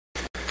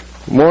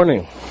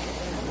Morning.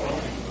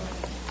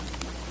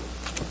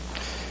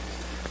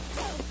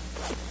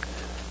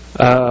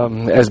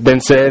 As Ben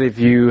said, if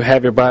you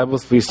have your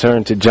Bibles, please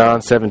turn to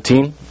John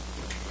 17.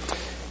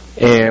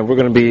 And we're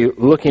going to be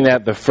looking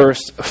at the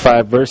first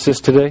 5 verses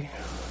today.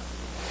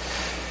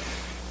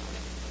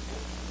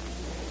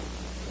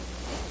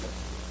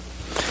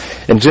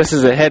 And just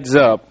as a heads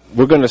up,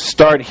 we're going to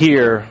start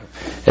here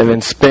and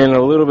then spend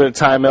a little bit of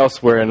time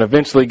elsewhere and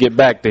eventually get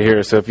back to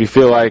here. So if you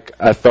feel like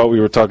I thought we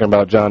were talking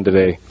about John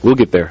today, we'll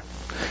get there.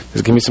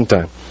 Just give me some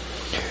time.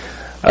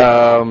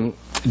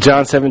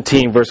 John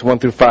 17, verse 1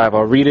 through 5.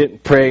 I'll read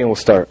it, pray, and we'll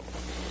start.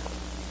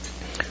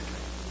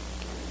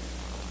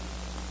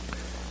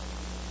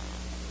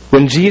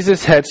 When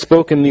Jesus had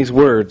spoken these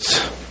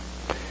words,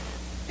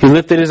 he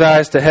lifted his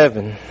eyes to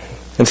heaven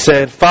and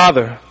said,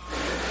 "Father,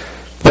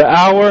 the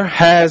hour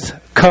has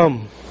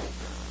come.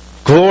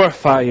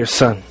 Glorify your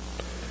Son,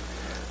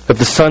 that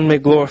the Son may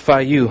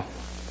glorify you,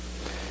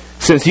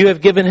 since you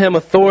have given him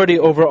authority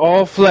over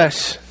all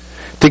flesh,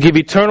 to give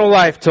eternal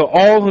life to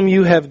all whom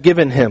you have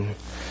given him.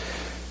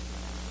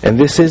 And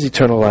this is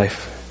eternal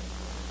life,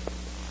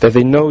 that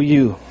they know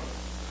you,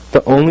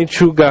 the only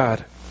true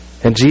God,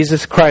 and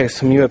Jesus Christ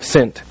whom you have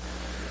sent.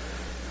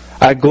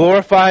 I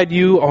glorified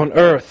you on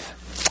earth,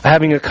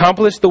 having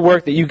accomplished the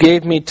work that you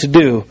gave me to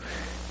do.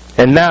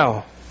 And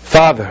now,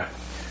 Father,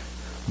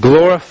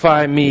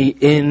 glorify me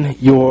in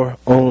your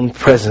own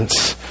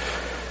presence,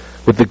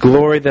 with the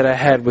glory that I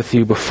had with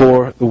you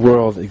before the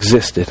world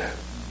existed."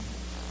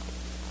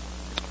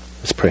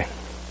 Let's pray.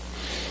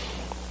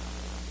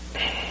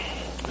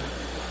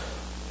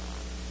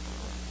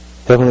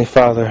 Heavenly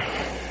Father,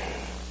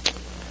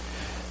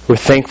 we're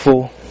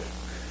thankful.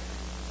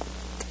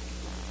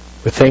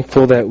 We're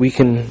thankful that we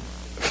can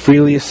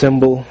freely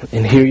assemble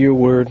and hear your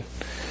word,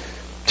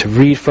 to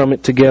read from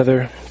it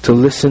together, to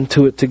listen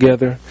to it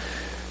together,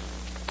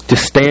 to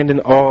stand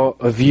in awe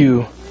of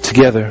you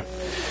together.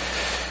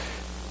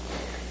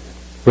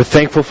 We're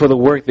thankful for the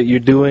work that you're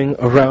doing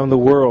around the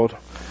world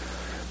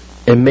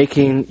and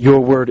making your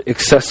word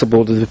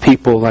accessible to the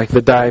people like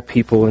the Dai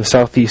people in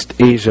Southeast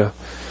Asia,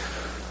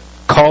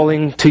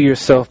 calling to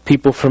yourself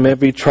people from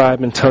every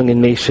tribe and tongue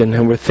and nation.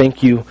 And we're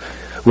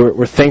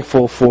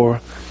thankful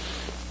for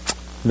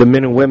the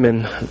men and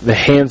women, the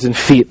hands and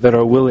feet that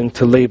are willing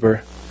to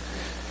labor.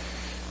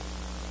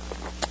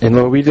 And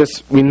Lord,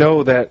 we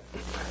know that,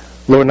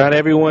 Lord, not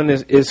everyone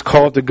is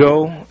called to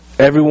go.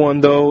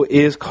 Everyone, though,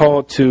 is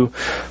called to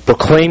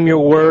proclaim your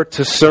word,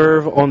 to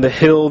serve on the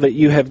hill that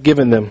you have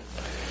given them,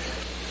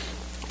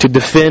 to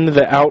defend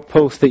the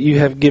outpost that you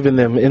have given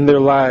them in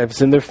their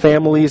lives, in their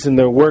families, in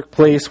their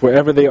workplace,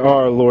 wherever they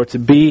are, Lord, to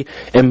be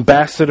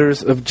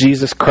ambassadors of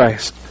Jesus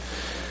Christ.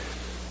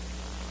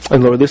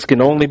 And Lord, this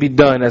can only be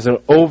done as an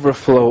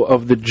overflow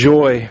of the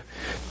joy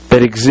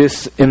that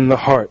exists in the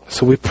heart.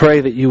 So we pray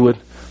that you would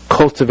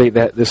cultivate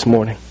that this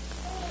morning.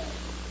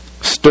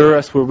 Stir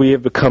us where we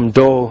have become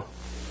dull.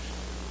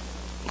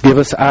 Give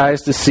us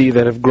eyes to see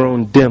that have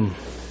grown dim.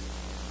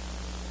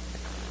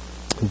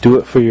 Do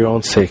it for your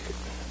own sake.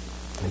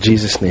 In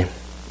Jesus' name,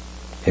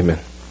 amen.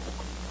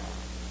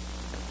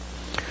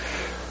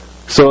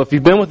 So if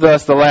you've been with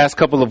us the last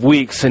couple of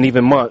weeks and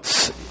even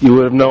months, you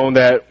would have known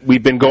that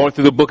we've been going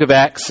through the book of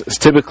Acts. It's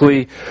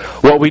typically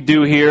what we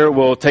do here.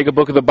 We'll take a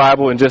book of the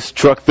Bible and just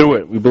truck through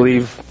it. We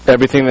believe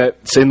everything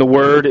that's in the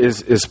Word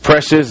is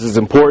precious, is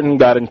important,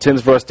 God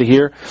intends for us to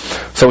hear.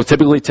 So we'll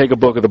typically take a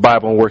book of the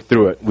Bible and work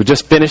through it. We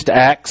just finished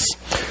Acts.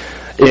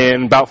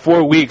 In about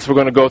 4 weeks, we're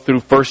going to go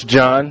through 1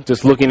 John,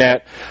 just looking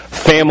at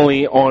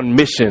family on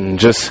mission,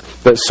 just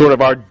that's sort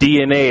of our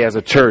DNA as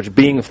a church,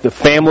 being the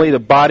family, the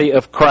body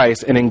of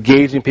Christ, and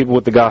engaging people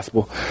with the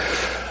gospel.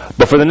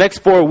 But for the next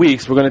 4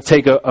 weeks, we're going to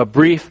take a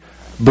brief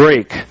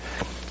break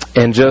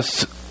and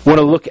just want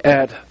to look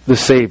at the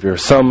Savior,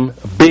 some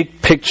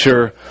big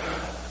picture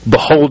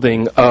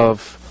beholding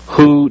of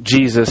who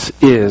Jesus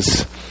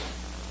is.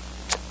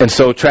 And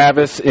so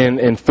Travis,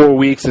 in 4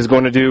 weeks, is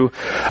going to do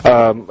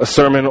a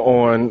sermon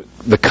on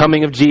the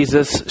coming of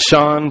Jesus.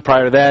 Sean,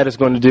 prior to that, is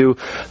going to do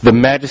the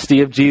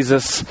majesty of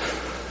Jesus.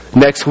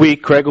 Next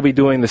week, Craig will be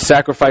doing the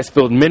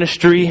sacrifice-filled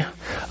ministry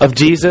of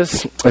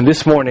Jesus. And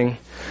this morning,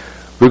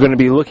 we're going to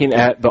be looking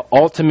at the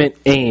ultimate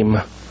aim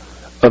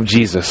of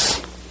Jesus.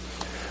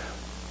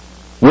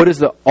 What is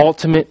the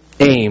ultimate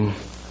aim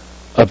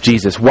of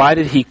Jesus? Why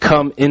did he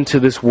come into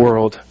this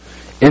world?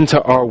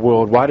 Into our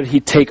world? Why did he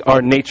take our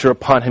nature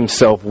upon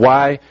himself?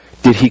 Why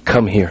did he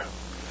come here?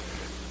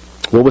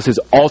 What was his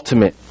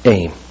ultimate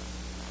aim?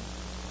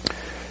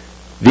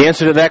 The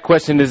answer to that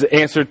question is the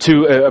answer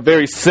to a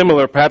very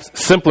similar, perhaps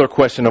simpler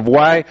question of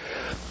why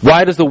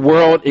does the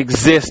world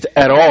exist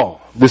at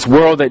all? This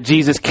world that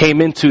Jesus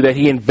came into, that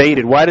he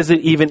invaded. Why does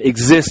it even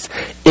exist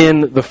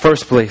in the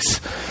first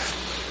place?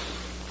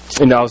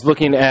 And I was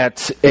looking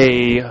at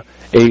a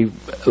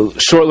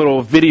short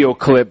little video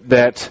clip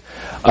that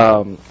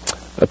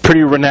a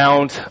pretty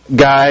renowned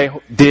guy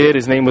did.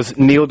 His name was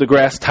Neil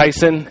deGrasse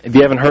Tyson. If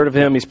you haven't heard of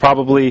him, he's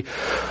probably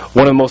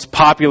one of the most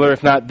popular,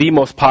 if not the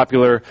most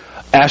popular,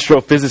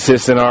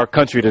 astrophysicists in our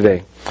country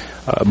today.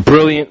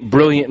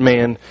 Brilliant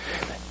man.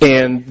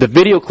 And the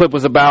video clip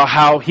was about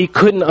how he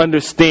couldn't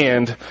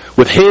understand,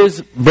 with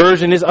his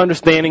version, his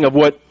understanding of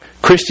what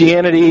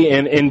Christianity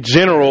and in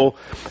general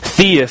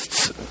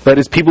theists, that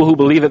is people who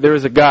believe that there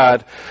is a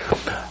God,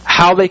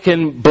 how they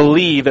can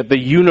believe that the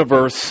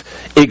universe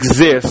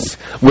exists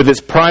with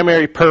its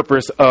primary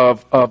purpose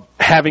of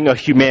having a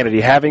humanity,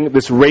 having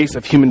this race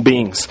of human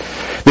beings.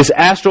 This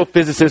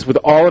astrophysicist, with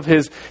all of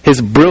his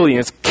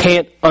brilliance,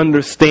 can't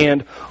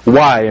understand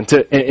why. And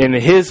in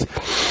his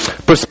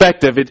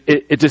perspective,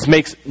 it just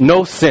makes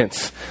no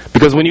sense.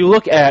 Because when you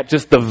look at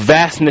just the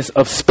vastness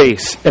of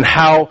space and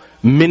how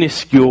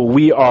minuscule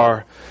we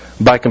are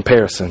by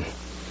comparison.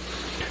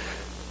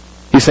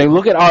 He's saying,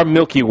 look at our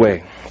Milky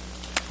Way.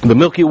 The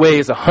Milky Way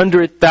is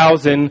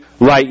 100,000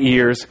 light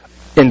years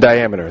in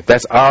diameter.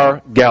 That's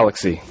our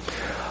galaxy.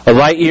 A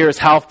light year is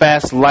how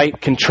fast light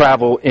can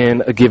travel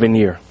in a given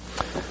year.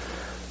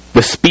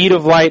 The speed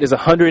of light is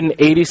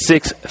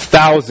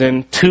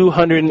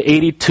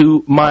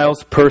 186,282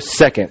 miles per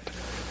second.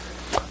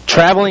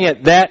 Traveling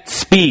at that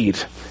speed,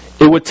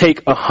 it would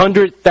take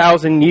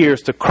 100,000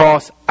 years to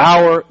cross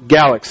our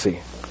galaxy.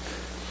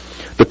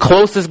 The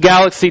closest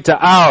galaxy to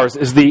ours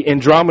is the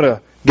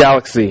Andromeda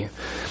galaxy,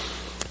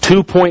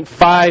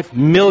 2.5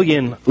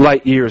 million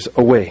light years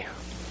away.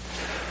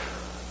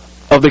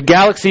 Of the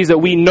galaxies that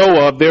we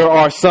know of, there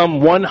are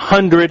some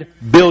 100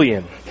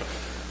 billion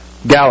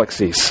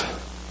galaxies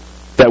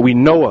that we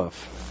know of.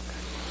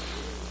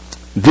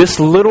 This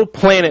little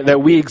planet that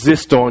we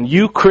exist on,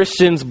 you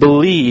Christians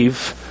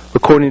believe,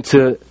 according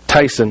to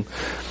Tyson,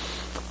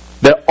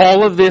 that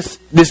all of this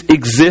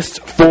exists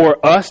for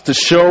us to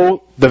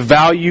show the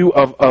value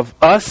of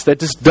us. That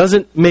just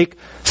doesn't make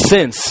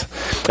sense.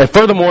 And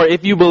furthermore,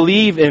 if you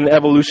believe in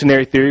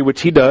evolutionary theory, which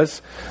he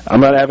does,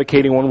 I'm not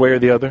advocating one way or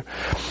the other,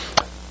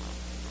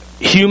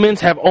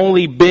 humans have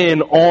only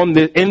been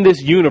in this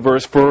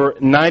universe for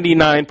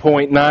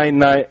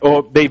 99.99,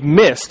 or they've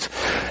missed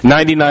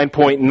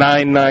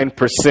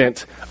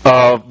 99.99%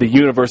 of the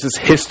universe's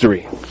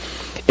history.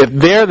 If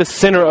they're the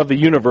center of the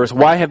universe,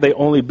 why have they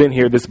only been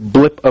here this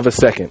blip of a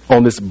second,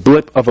 on this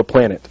blip of a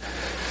planet?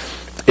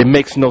 It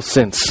makes no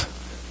sense.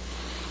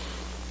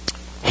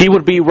 He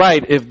would be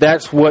right if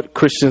that's what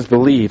Christians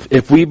believe.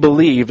 If we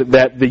believed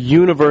that the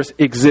universe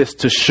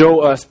exists to show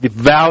us the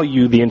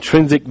value, the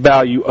intrinsic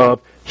value of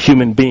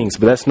human beings.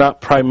 But that's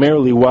not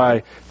primarily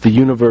why the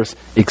universe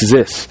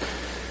exists.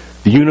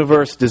 The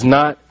universe does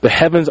not, the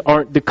heavens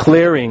aren't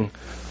declaring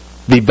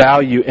the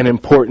value and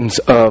importance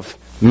of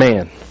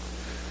man.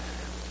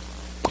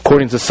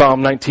 According to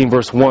Psalm 19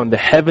 verse 1, the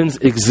heavens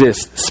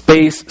exist.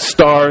 Space,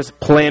 stars,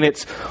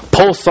 planets,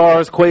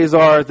 pulsars,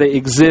 quasars, they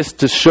exist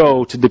to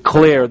show, to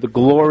declare the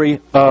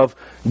glory of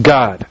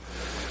God.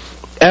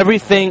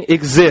 Everything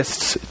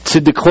exists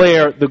to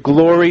declare the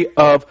glory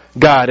of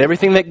God.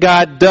 Everything that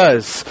God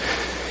does,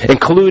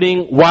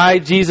 including why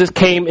Jesus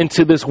came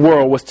into this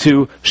world, was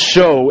to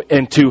show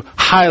and to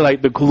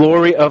highlight the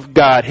glory of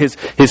God, His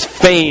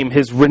fame,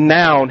 His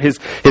renown, His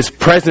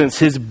presence,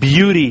 His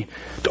beauty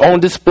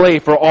on display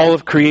for all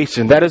of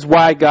creation. That is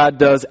why God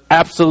does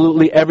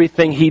absolutely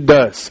everything He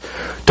does,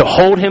 to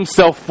hold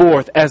Himself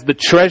forth as the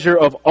treasure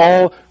of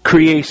all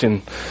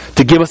creation,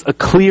 to give us a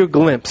clear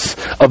glimpse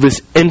of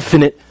this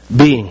infinite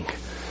being.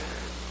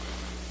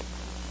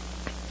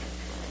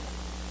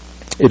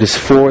 It is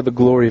for the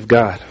glory of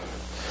God.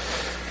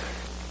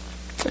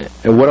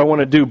 And what I want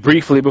to do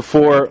briefly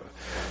before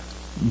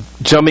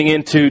jumping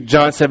into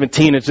John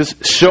 17 is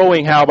just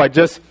showing how, by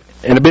just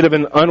in a bit of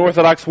an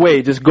unorthodox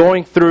way, just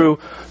going through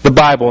the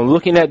Bible and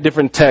looking at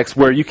different texts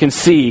where you can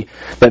see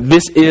that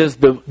this is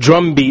the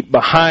drumbeat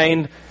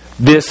behind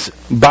this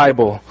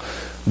Bible,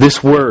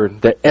 this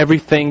Word, that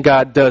everything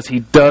God does, He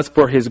does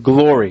for His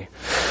glory.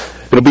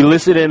 It'll be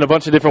listed in a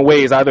bunch of different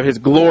ways, either His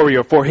glory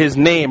or for His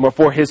name or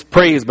for His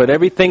praise, but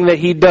everything that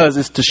He does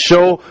is to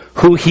show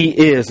who He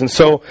is. And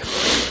so,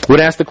 I would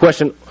ask the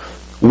question,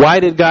 why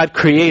did God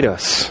create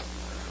us?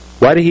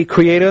 Why did He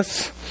create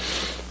us?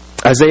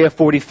 Isaiah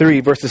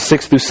 43 verses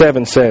 6 through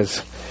 7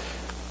 says,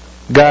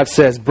 God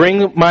says,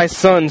 "Bring my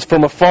sons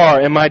from afar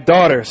and my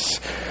daughters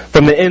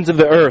from the ends of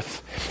the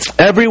earth.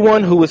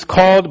 Everyone who is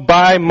called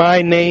by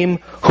my name,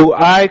 who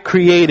I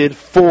created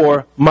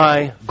for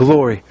my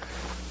glory."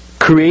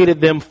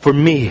 Created them for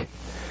me.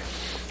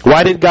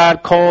 Why did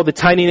God call the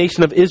tiny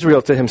nation of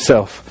Israel to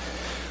Himself?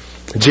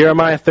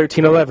 Jeremiah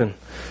 13:11.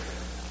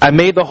 "I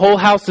made the whole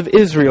house of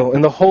Israel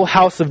and the whole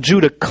house of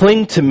Judah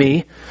cling to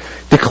me,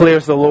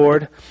 declares the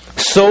Lord,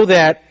 so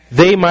that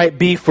they might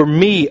be for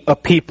me a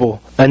people,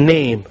 a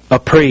name, a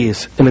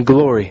praise, and a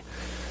glory."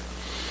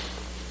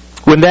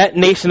 When that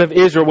nation of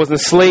Israel was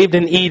enslaved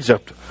in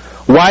Egypt,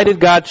 why did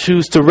God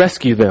choose to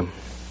rescue them?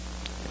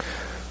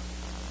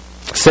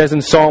 It says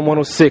in Psalm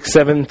 106,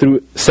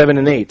 7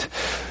 and 8,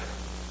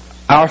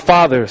 "Our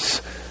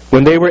fathers,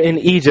 when they were in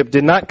Egypt,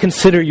 did not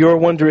consider your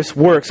wondrous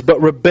works,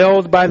 but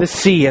rebelled by the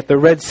sea at the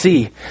Red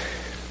Sea.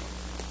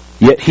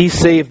 Yet He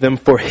saved them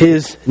for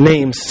His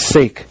name's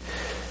sake,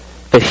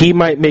 that He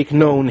might make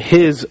known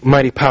His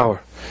mighty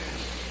power."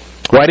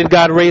 Why did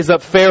God raise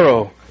up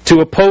Pharaoh to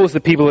oppose the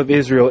people of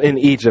Israel in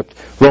Egypt.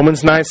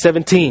 Romans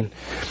 9:17.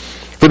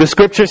 For the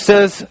scripture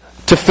says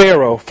to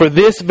Pharaoh, for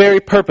this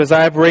very purpose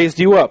I have raised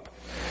you up,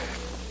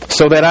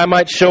 so that I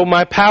might show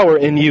my power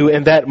in you,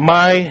 and that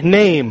my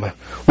name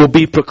will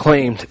be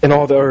proclaimed in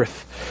all the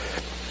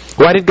earth.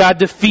 Why did God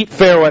defeat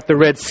Pharaoh at the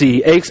Red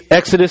Sea?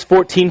 Exodus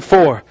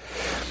 14:4.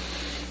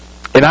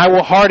 And I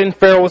will harden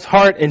Pharaoh's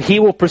heart, and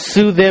he will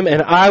pursue them,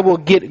 and I will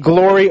get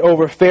glory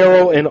over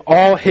Pharaoh and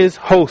all his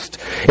host.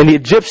 And the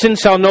Egyptians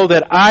shall know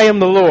that I am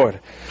the Lord.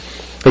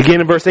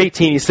 Again in verse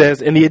 18 he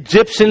says, and the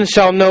Egyptians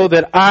shall know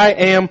that I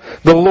am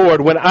the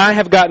Lord, when I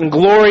have gotten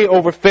glory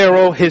over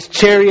Pharaoh, his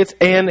chariots,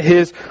 and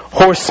his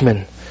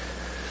horsemen.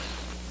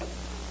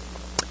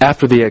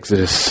 After the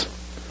Exodus,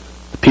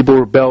 the people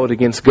rebelled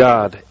against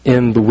God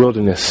in the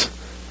wilderness.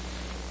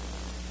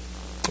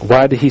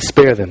 Why did he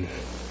spare them?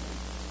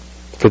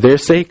 For their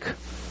sake,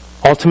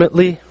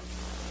 ultimately?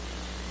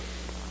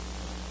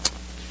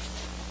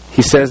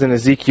 He says in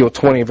Ezekiel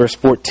 20, verse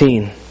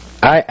 14,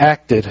 I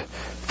acted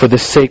for the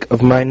sake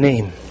of my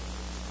name,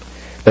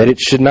 that it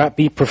should not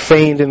be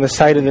profaned in the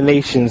sight of the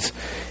nations,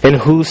 in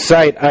whose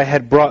sight I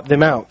had brought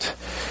them out.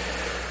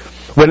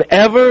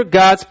 Whenever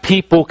God's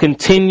people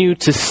continue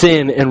to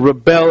sin and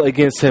rebel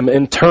against Him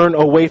and turn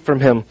away from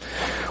Him,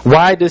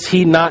 why does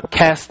He not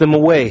cast them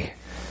away?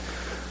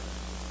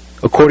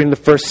 According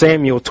to 1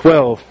 Samuel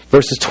 12,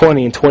 verses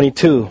 20 and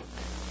 22,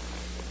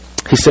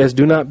 He says,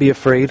 do not be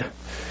afraid.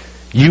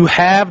 You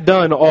have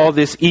done all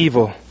this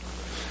evil.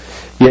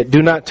 Yet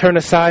do not turn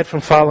aside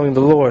from following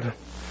the Lord.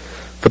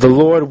 For the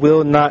Lord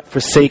will not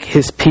forsake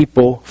His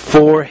people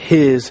for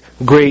His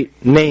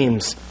great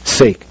name's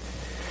sake.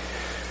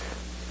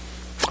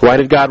 Why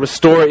did God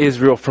restore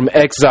Israel from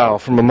exile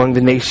from among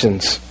the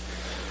nations?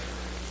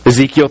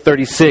 Ezekiel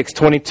 36,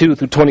 22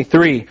 through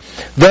 23.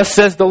 Thus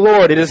says the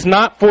Lord, it is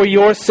not for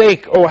your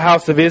sake, O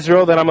house of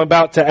Israel, that I'm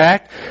about to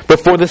act, but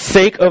for the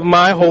sake of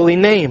my holy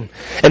name.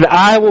 And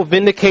I will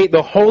vindicate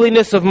the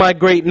holiness of my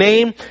great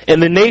name,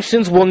 and the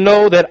nations will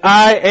know that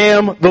I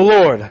am the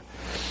Lord.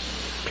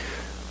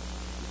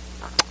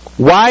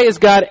 Why is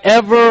God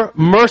ever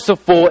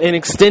merciful in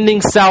extending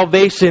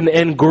salvation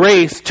and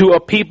grace to a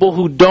people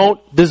who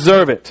don't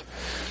deserve it?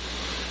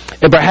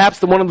 And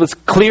perhaps one of the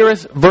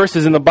clearest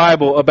verses in the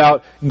Bible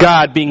about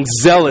God being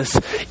zealous,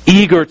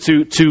 eager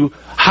to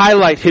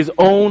highlight His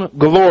own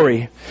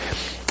glory.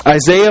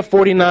 Isaiah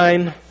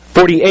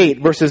 48,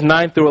 verses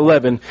 9 through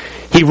 11.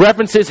 He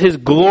references His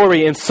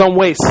glory in some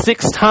way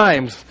 6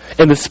 times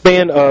in the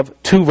span of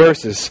 2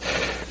 verses.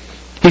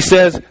 He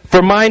says,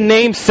 for my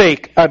name's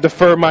sake I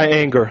defer my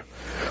anger.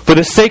 For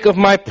the sake of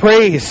my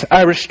praise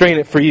I restrain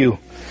it for you,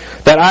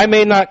 that I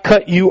may not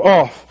cut you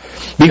off.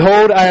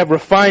 Behold, I have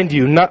refined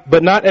you,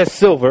 but not as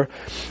silver.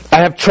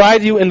 I have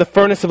tried you in the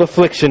furnace of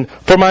affliction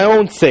for my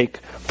own sake.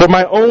 For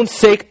my own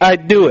sake I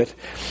do it.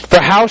 For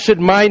how should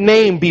my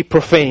name be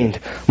profaned?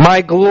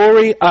 My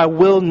glory I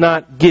will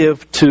not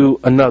give to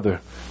another.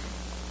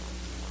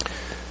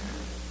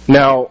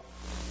 Now,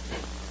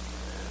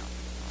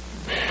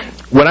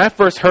 when I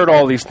first heard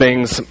all these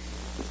things,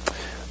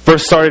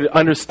 first started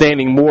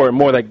understanding more and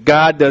more that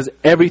God does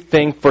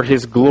everything for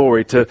His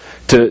glory, to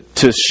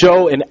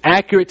show an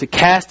accurate, to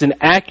cast an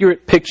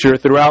accurate picture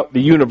throughout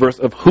the universe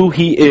of who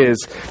He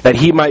is, that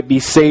He might be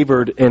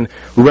savored and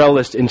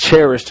relished and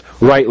cherished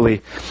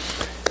rightly.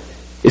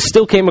 It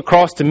still came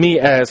across to me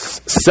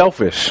as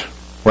selfish,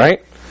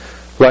 right?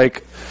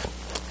 Like,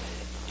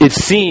 it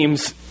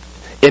seems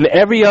in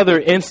every other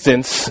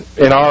instance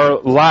in our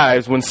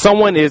lives, when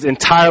someone is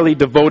entirely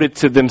devoted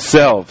to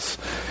themselves,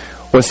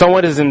 when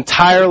someone is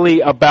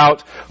entirely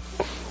about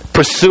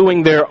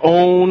pursuing their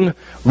own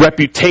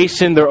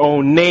reputation, their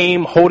own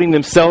name, holding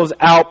themselves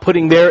out,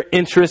 putting their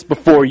interests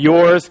before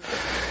yours,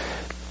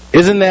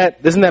 isn't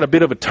that a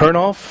bit of a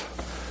turnoff?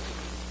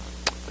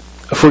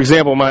 For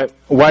example, my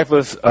wife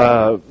was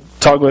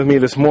talking with me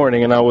this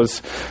morning, and I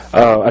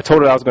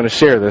told her I was going to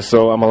share this,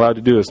 so I'm allowed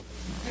to do this.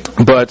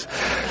 But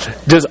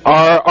just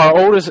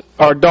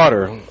our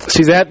daughter,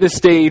 she's at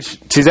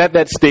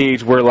that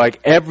stage where like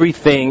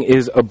everything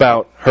is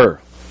about her.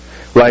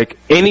 Like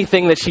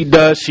anything that she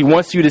does, she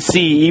wants you to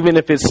see, even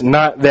if it's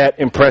not that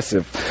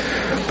impressive.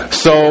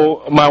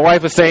 So my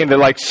wife is saying that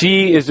like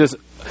she's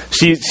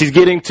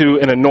getting to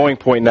an annoying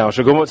point now.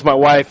 She'll go up to my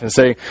wife and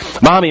say,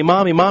 Mommy,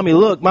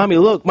 look, Mommy,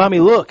 look, Mommy,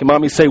 look. And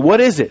Mommy say, what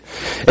is it?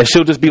 And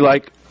she'll just be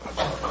like,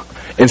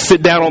 and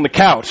sit down on the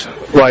couch.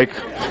 Like,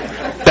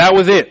 that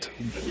was it.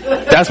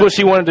 That's what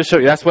she wanted to show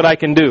you. That's what I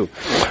can do.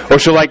 Or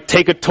she'll like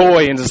take a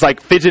toy and just like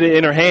fidget it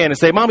in her hand and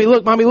say, Mommy,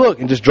 look,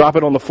 and just drop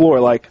it on the floor.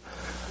 Like,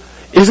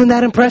 isn't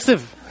that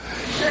impressive?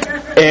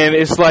 And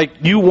it's like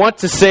you want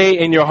to say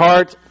in your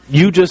heart,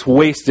 you just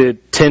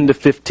wasted 10 to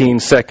 15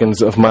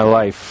 seconds of my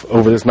life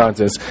over this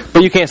nonsense.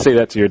 But you can't say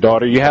that to your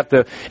daughter. You have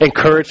to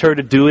encourage her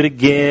to do it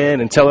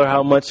again and tell her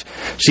how much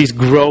she's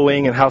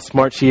growing and how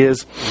smart she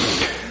is.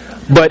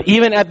 But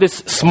even at this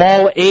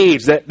small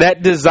age,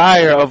 that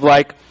desire of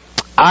like,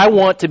 I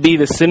want to be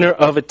the center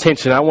of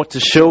attention. I want to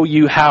show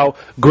you how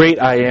great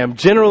I am.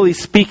 Generally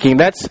speaking,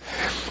 that's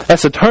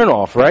a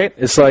turnoff, right?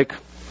 It's like,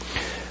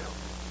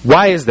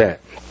 Why is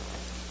that?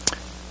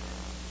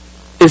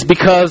 It's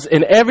because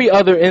in every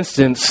other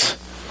instance,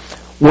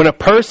 when a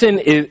person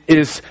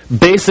is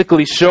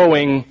basically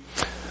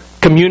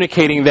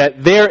communicating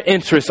that their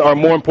interests are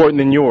more important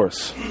than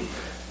yours,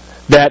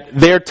 that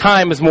their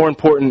time is more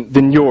important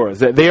than yours,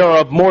 that they are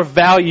of more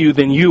value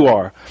than you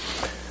are,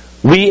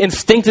 we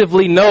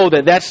instinctively know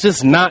that that's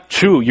just not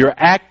true. You're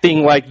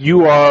acting like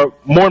you are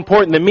more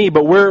important than me,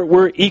 but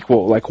we're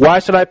equal. Like, why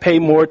should I pay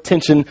more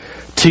attention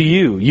to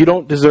you? You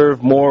don't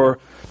deserve more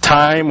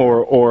time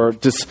or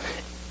just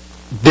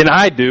than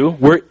I do.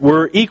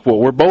 We're equal.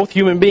 We're both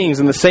human beings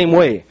in the same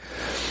way.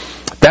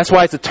 That's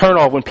why it's a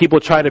turnoff when people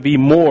try to be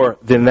more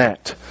than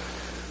that.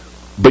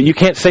 But you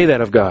can't say that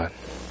of God.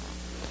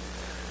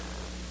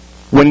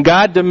 When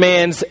God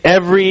demands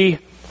every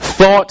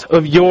thought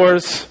of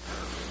yours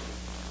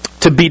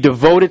to be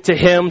devoted to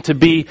Him, to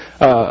be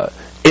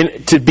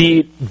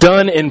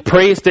done in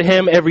praise to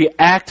Him, every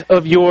act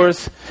of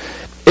yours,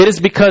 it is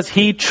because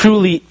He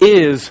truly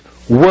is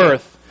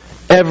worth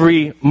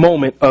every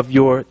moment of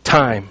your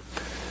time,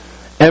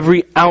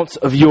 every ounce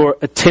of your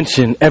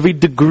attention, every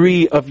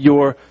degree of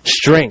your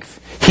strength.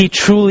 He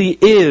truly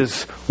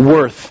is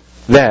worth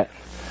that.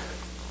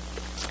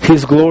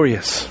 He's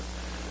glorious.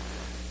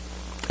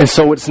 And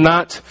so it's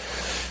not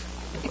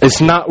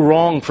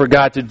wrong for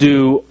God to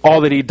do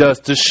all that He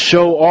does to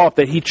show off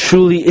that He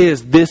truly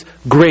is this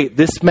great,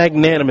 this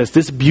magnanimous,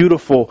 this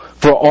beautiful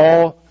for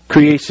all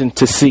creation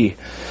to see.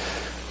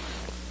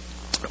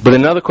 But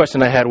another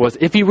question I had was,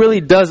 if He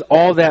really does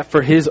all that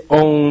for His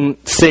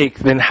own sake,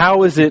 then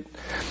how is it,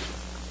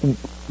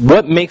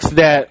 what makes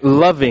that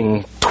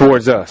loving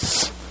towards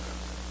us?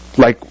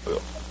 Like,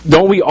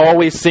 don't we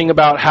always sing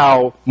about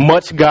how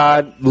much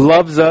God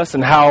loves us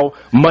and how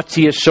much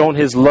He has shown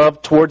His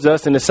love towards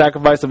us in the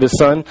sacrifice of His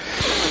Son?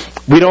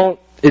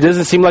 It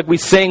doesn't seem like we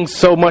sing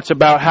so much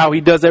about how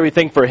He does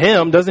everything for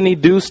Him. Doesn't He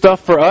do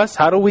stuff for us?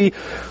 How do we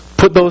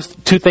put those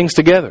two things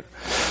together?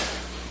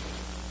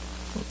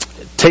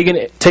 Take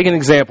an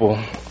example.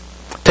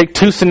 Take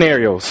two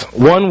scenarios.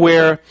 One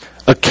where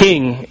a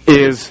king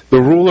is the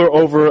ruler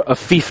over a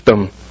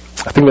fiefdom.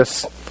 I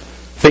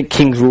think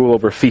kings rule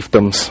over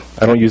fiefdoms.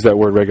 I don't use that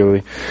word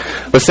regularly.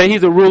 But say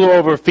he's a ruler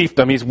over a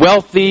fiefdom. He's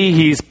wealthy,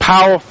 he's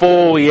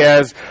powerful, he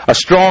has a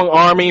strong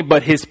army,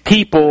 but his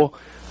people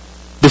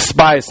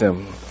despise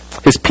him.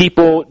 His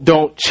people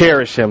don't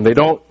cherish him. They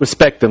don't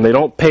respect him. They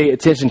don't pay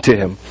attention to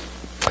him.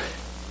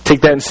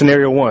 Take that in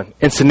scenario one.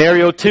 In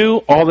scenario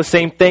two, all the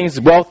same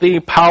things. Wealthy,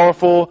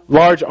 powerful,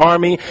 large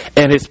army,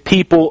 and his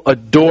people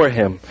adore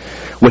him.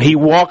 When he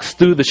walks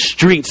through the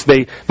streets,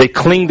 they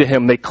cling to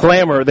him. They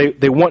clamor.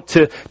 They want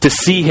to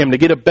see him, to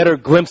get a better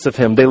glimpse of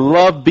him. They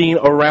love being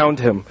around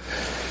him.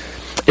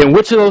 In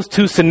which of those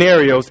two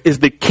scenarios is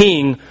the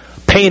king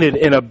painted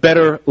in a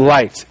better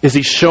light? Is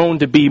he shown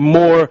to be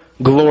more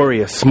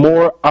glorious,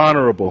 more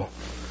honorable?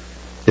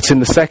 It's in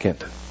the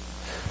second.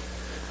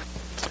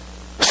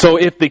 So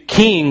if the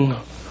king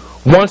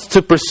wants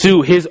to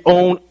pursue his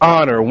own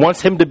honor,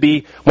 wants himself to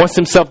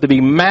be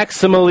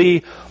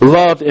maximally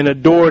loved and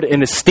adored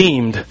and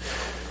esteemed,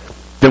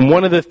 then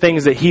one of the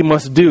things that he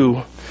must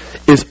do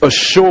is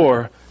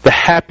assure the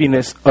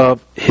happiness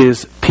of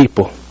his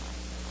people.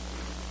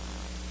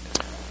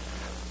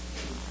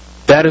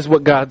 That is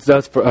what God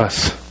does for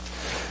us.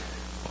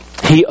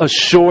 He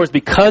assures,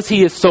 because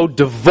He is so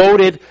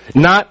devoted,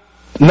 not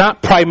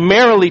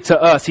primarily to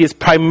us. He is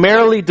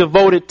primarily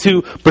devoted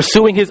to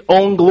pursuing His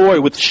own glory,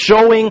 with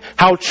showing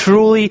how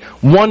truly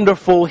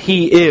wonderful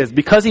He is.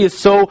 Because He is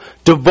so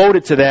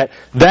devoted to that,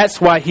 that's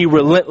why He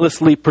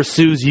relentlessly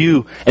pursues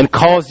you and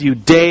calls you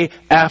day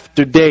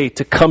after day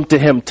to come to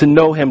Him, to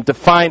know Him, to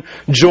find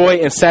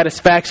joy and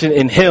satisfaction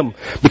in Him.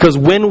 Because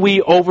when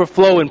we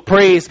overflow in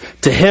praise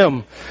to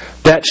Him,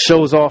 that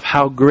shows off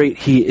how great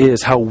He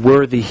is, how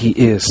worthy He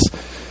is.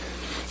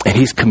 And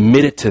He's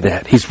committed to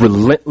that. He's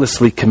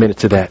relentlessly committed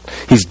to that.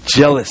 He's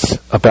jealous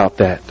about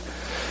that.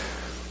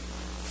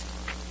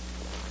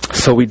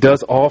 So He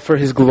does all for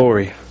His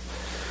glory.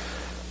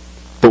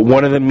 But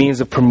one of the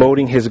means of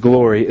promoting His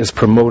glory is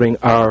promoting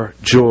our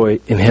joy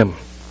in Him.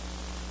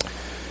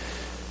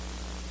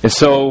 And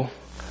so,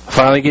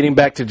 finally getting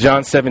back to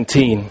John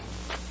 17.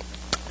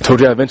 I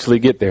told you I'd eventually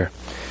get there.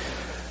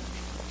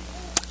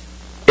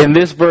 In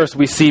this verse,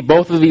 we see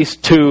both of these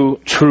two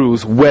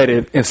truths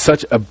wedded in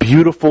such a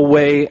beautiful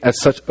way at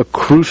such a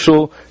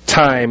crucial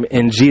time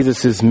in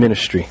Jesus'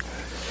 ministry.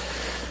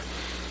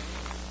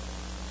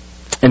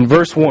 In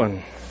verse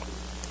 1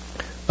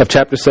 of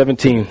chapter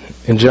 17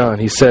 in John,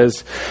 he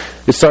says,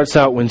 it starts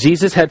out, when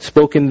Jesus had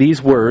spoken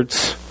these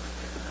words,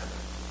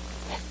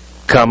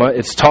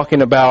 it's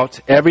talking about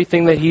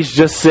everything that He's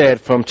just said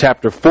from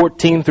chapter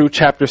 14 through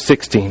chapter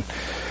 16.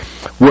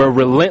 where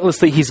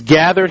relentlessly he's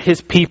gathered his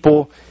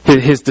people,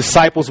 his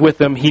disciples with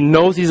him. He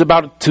knows he's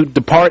about to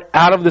depart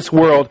out of this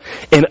world,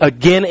 and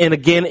again and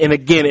again and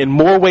again, in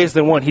more ways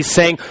than one, he's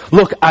saying,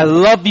 look, I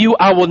love you.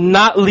 I will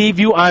not leave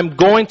you. I'm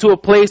going to a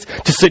place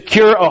to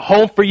secure a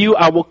home for you.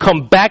 I will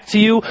come back to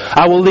you.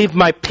 I will leave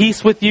my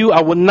peace with you.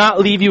 I will not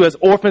leave you as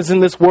orphans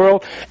in this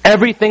world.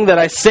 Everything that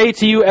I say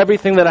to you,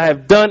 everything that I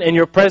have done in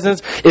your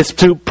presence is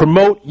to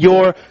promote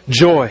your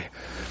joy.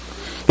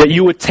 That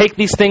you would take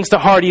these things to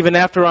heart even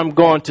after I'm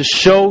gone,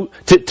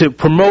 to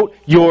promote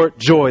your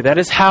joy. That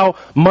is how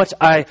much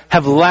I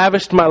have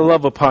lavished my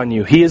love upon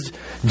you. He is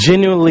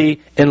genuinely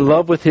in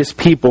love with his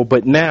people.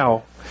 But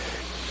now,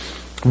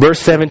 verse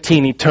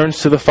 17, he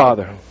turns to the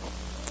Father.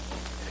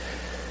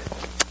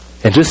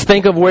 And just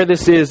think of where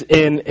this is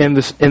in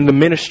the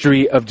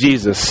ministry of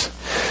Jesus.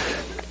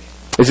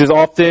 This is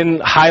often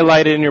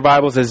highlighted in your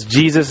Bibles as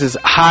Jesus'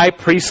 high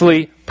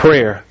priestly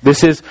prayer.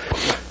 This is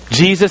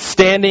Jesus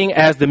standing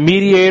as the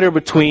mediator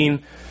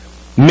between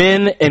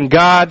men and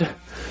God.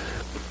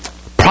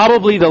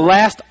 Probably the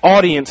last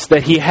audience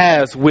that he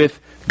has with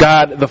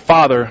God the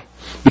Father.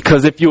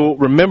 Because if you'll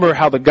remember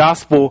how the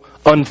gospel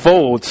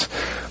unfolds,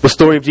 the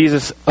story of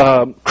Jesus'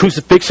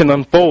 crucifixion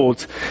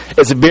unfolds,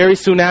 it's very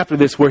soon after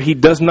this where he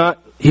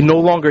no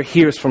longer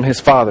hears from his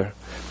Father.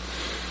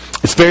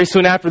 It's very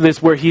soon after this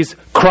where he's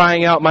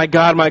crying out, my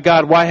God,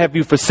 why have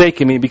you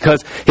forsaken me?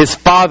 Because his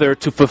Father,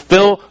 to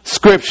fulfill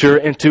Scripture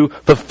and to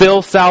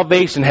fulfill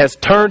salvation, has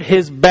turned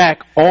his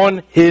back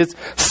on his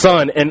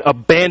Son and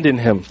abandoned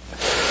him.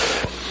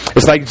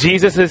 It's like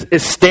Jesus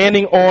is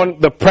standing on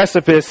the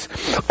precipice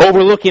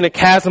overlooking a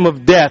chasm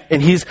of death,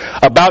 and he's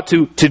about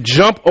to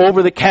jump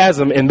over the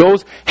chasm, and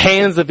those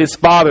hands of his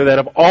Father that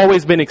have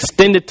always been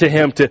extended to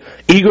him to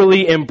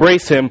eagerly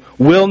embrace him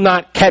will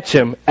not catch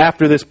him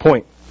after this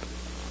point.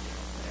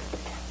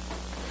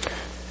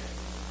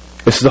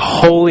 This is a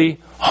holy,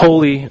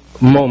 holy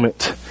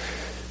moment.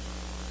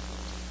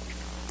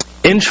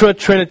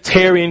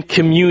 Intra-Trinitarian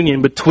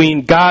communion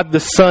between God the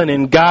Son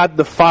and God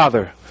the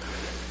Father.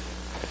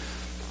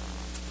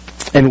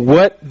 And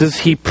what does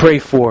he pray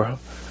for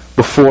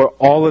before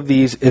all of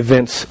these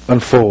events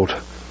unfold?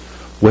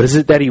 What is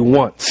it that he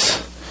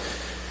wants?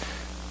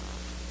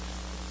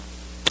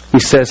 He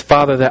says,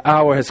 Father, the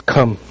hour has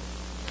come.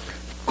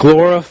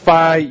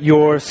 Glorify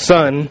your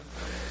Son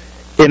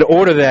in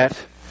order that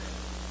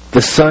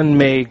the Son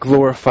may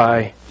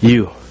glorify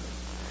you.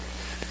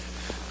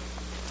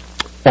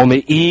 On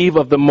the eve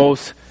of the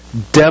most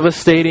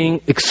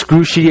devastating,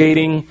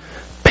 excruciating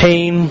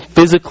pain,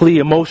 physically,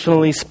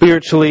 emotionally,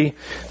 spiritually,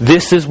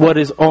 this is what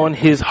is on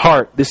his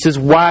heart. This is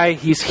why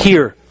he's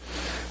here.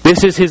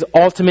 This is his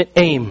ultimate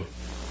aim,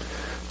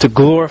 to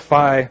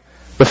glorify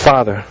the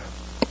Father.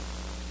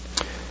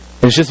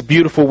 And it's just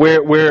beautiful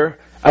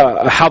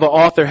how the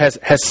author has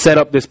set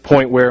up this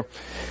point where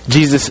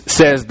Jesus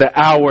says the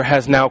hour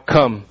has now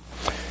come.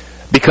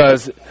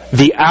 Because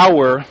the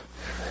hour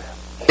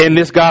in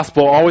this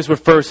gospel always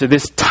refers to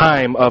this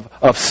time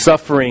of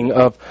suffering,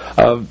 of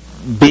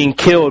being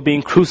killed,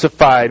 being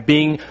crucified,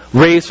 being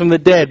raised from the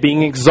dead,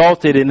 being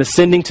exalted and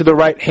ascending to the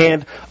right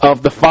hand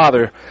of the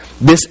Father.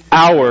 This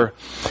hour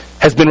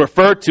has been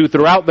referred to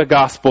throughout the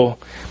gospel.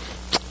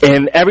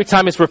 And every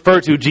time it's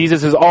referred to,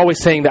 Jesus is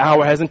always saying the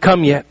hour hasn't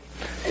come yet.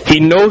 He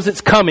knows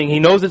it's coming.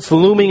 He knows it's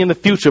looming in the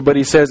future, but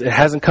he says it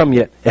hasn't come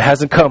yet. It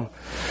hasn't come.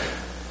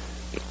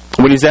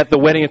 When he's at the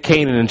wedding of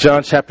Canaan in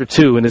John chapter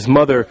 2, and his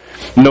mother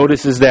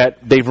notices that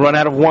they've run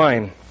out of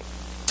wine.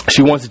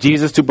 She wants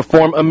Jesus to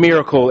perform a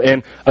miracle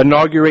and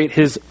inaugurate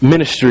his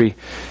ministry.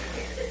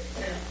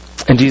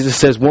 And Jesus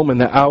says, woman,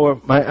 my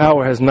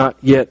hour has not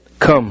yet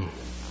come.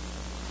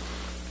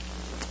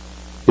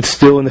 It's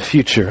still in the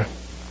future.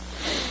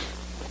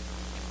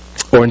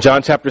 Or in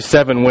John chapter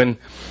 7, when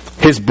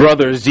his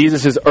brothers,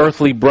 Jesus'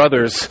 earthly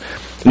brothers,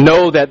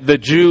 know that the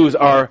Jews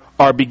are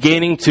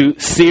beginning to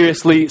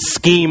seriously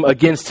scheme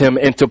against him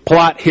and to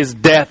plot his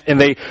death, and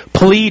they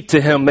plead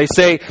to him. They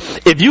say,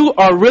 if you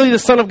are really the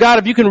Son of God,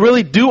 if you can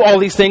really do all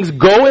these things,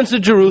 go into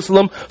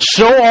Jerusalem,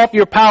 show off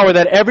your power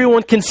that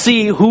everyone can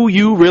see who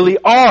you really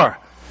are.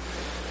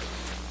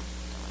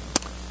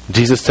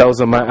 Jesus tells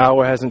them, my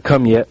hour hasn't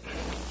come yet.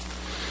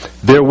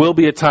 There will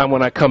be a time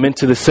when I come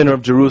into the center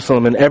of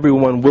Jerusalem and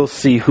everyone will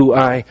see who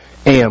I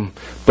am,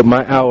 but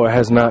my hour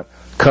has not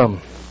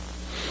come.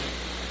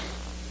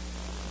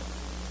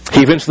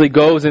 He eventually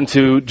goes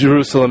into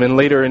Jerusalem, and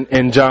later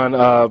in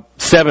John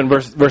 7,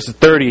 verses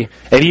 30,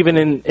 and even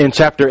in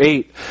chapter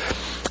 8,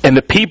 and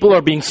the people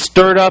are being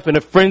stirred up in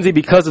a frenzy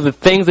because of the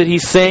things that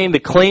he's saying, the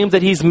claims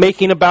that he's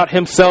making about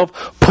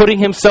himself, putting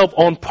himself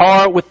on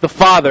par with the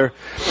Father.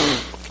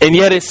 And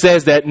yet it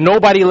says that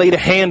nobody laid a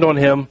hand on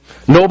him,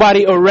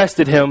 nobody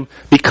arrested him,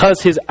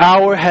 because his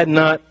hour had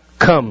not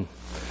come.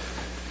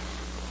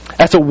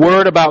 That's a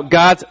word about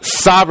God's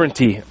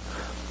sovereignty,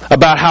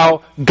 about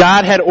how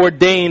God had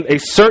ordained a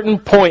certain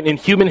point in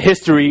human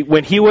history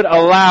when he would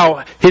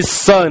allow his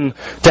Son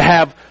to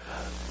have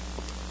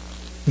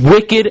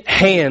wicked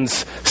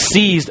hands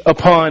seized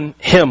upon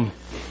him.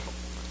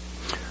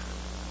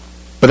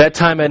 But that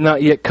time had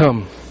not yet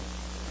come.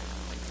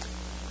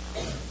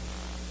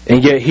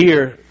 And yet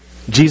here,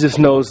 Jesus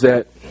knows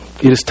that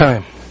it is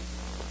time.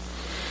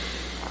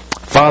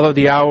 Father,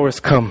 the hour has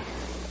come.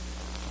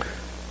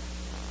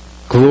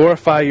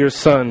 Glorify your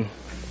Son,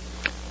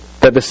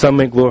 that the Son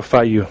may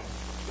glorify you.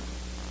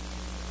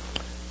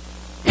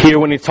 Here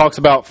when he talks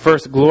about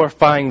first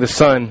glorifying the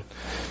Son,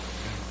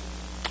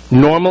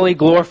 normally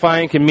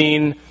glorifying can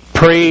mean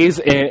praise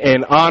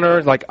and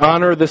honor, like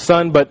honor the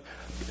Son, but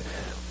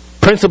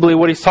principally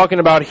what he's talking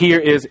about here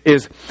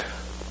is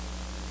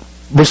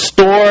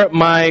restore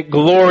my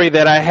glory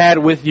that I had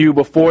with you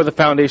before the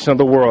foundation of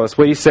the world. That's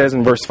what he says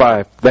in verse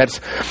 5.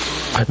 That's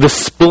the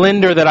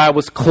splendor that I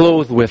was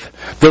clothed with,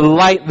 the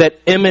light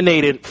that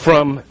emanated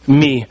from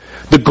me,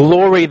 the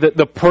glory,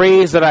 the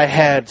praise that I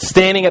had,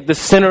 standing at the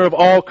center of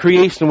all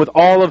creation with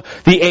all of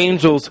the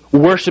angels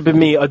worshiping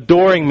me,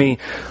 adoring me,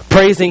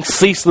 praising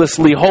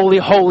ceaselessly. Holy,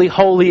 holy,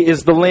 holy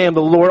is the Lamb,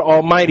 the Lord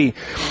Almighty.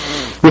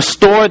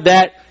 Restore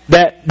that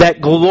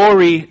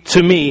glory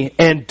to me,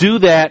 and do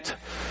that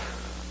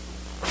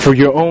for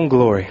your own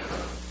glory,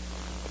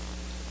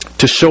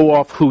 to show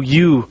off who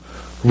you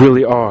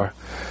really are.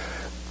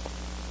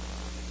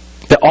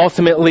 That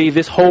ultimately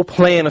this whole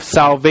plan of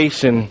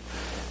salvation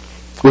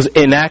was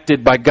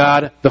enacted by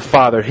God the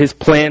Father, His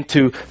plan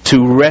to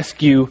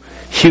rescue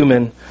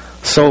human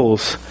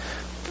souls.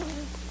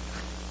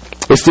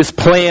 It's this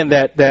plan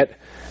that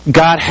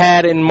God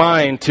had in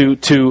mind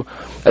to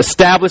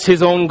establish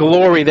His own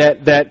glory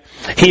that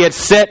He had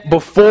set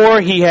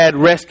before He had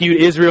rescued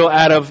Israel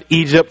out of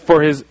Egypt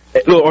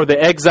or the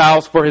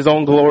exiles for His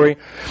own glory.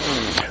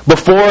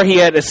 Before He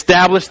had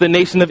established the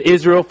nation of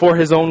Israel for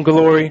His own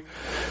glory.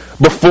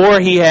 Before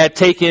He had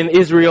taken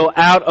Israel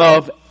out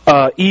of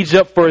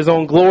Egypt for His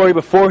own glory.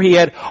 Before He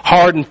had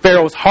hardened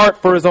Pharaoh's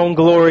heart for His own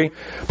glory.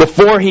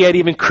 Before He had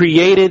even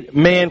created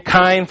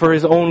mankind for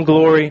His own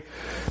glory.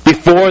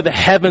 Before the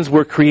heavens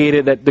were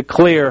created that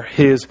declare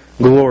His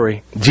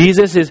glory.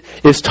 Jesus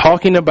is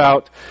talking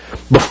about,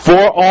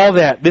 before all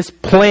that, this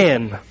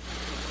plan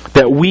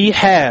that we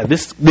had,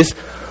 this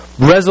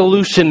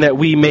resolution that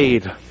we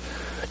made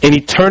in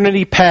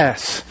eternity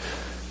past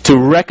to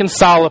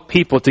reconcile a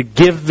people, to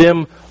give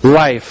them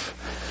life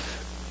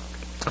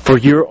for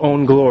your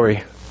own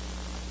glory.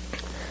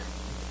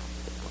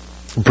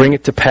 Bring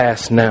it to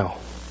pass now.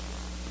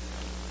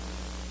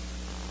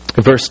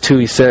 In verse 2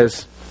 he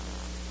says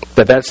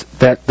that's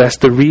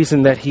the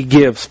reason that he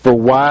gives for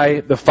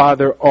why the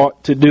Father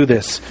ought to do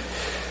this.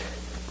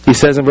 He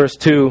says in verse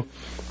 2,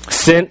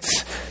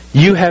 since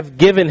you have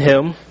given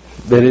Him,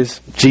 that is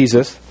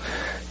Jesus,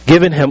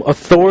 given Him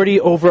authority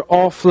over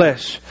all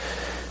flesh,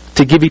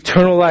 to give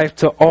eternal life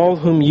to all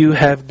whom you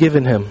have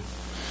given Him.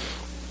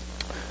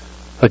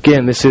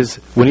 Again, this is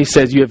when he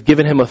says you have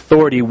given Him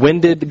authority. When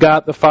did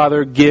God the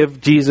Father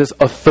give Jesus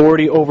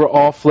authority over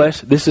all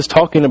flesh? This is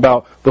talking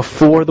about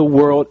before the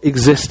world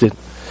existed.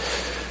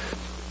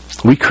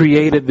 We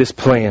created this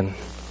plan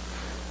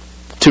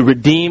to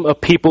redeem a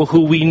people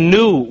who we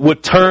knew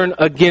would turn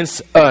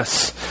against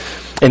us.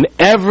 And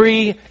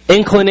every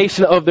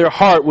inclination of their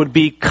heart would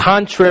be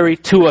contrary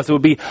to us. It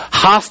would be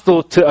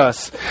hostile to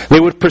us.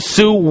 They would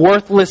pursue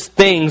worthless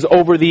things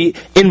over the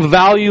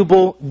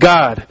invaluable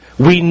God.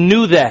 We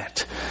knew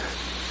that.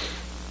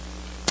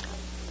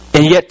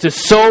 And yet to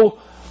so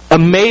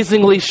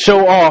amazingly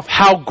show off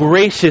how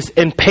gracious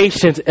and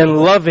patient and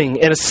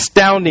loving and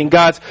astounding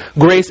God's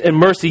grace and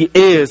mercy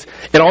is,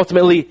 and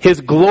ultimately His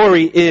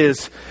glory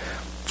is,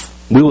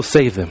 we will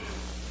save them.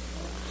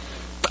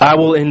 I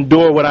will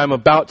endure what I'm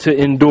about to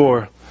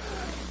endure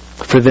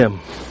for them.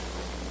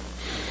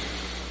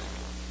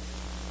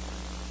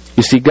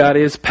 You see, God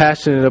is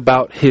passionate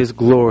about His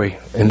glory,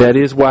 and that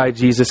is why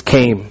Jesus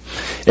came.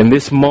 In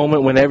this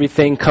moment when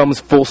everything comes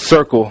full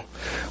circle,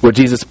 what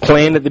Jesus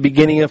planned at the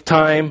beginning of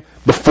time,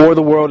 before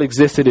the world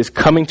existed, is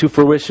coming to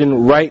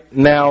fruition right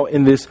now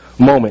in this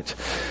moment.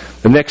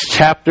 The next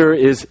chapter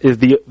is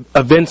the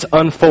events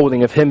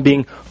unfolding of Him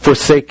being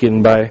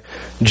forsaken by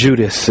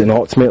Judas and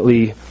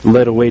ultimately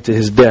led away to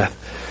His death.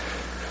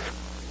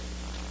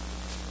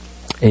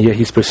 And yet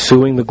He's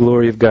pursuing the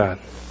glory of God.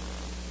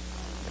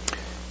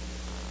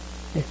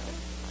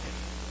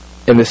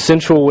 And the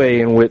central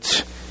way in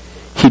which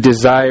He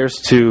desires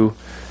to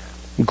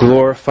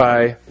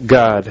glorify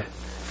God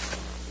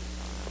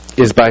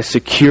is by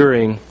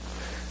securing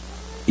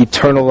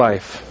eternal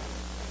life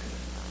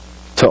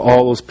to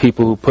all those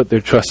people who put their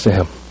trust in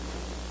Him.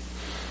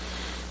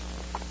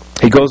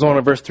 He goes on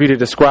in verse 3 to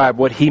describe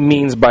what He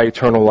means by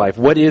eternal life.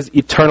 What is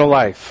eternal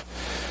life?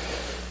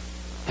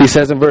 He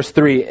says in verse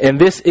 3, and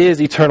this is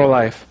eternal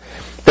life,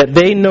 that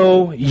they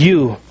know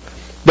you,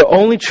 the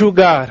only true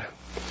God,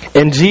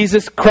 and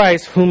Jesus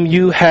Christ whom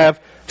you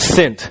have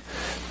sent.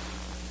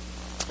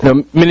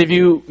 Now, many of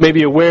you may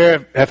be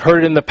aware, have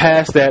heard in the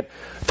past that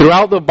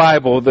throughout the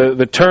Bible,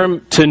 the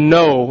term to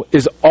know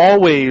is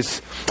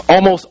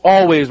almost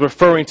always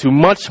referring to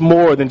much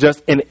more than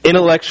just an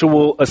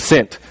intellectual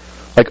assent,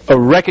 like a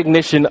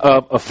recognition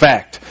of a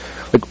fact.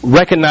 Like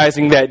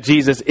recognizing that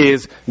Jesus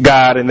is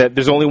God and that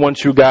there's only one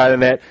true God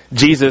and that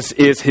Jesus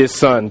is His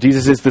Son.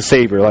 Jesus is the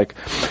Savior. Like,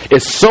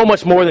 it's so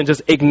much more than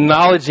just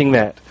acknowledging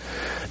that.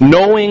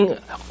 Knowing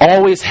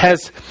always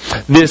has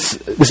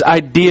this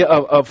idea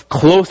of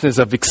closeness,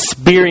 of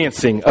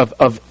experiencing,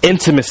 of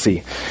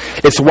intimacy.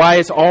 It's why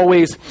it's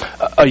always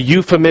a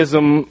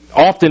euphemism,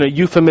 often a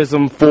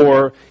euphemism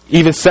for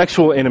even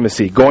sexual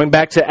intimacy. Going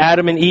back to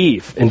Adam and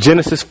Eve in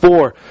Genesis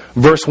 4,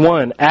 verse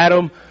 1,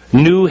 Adam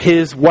knew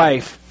his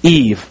wife,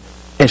 Eve,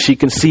 and she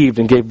conceived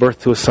and gave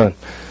birth to a son.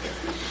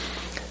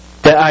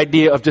 That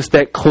idea of just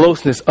that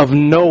closeness, of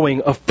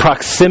knowing, of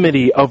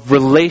proximity, of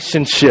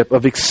relationship,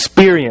 of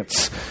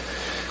experience.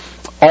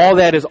 All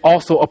that is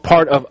also a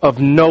part of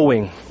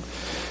knowing.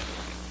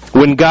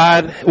 When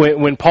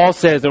Paul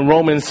says in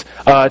Romans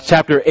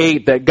chapter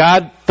 8 that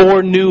God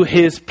foreknew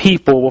His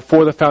people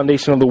before the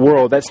foundation of the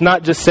world, that's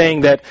not just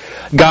saying that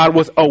God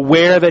was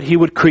aware that He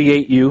would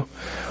create you,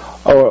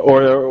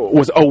 or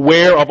was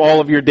aware of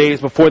all of your days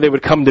before they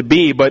would come to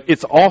be, but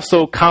it's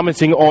also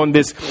commenting on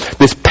this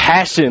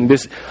passion,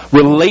 this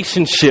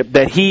relationship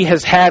that He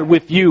has had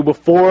with you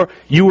before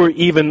you were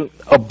even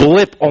a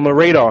blip on the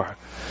radar.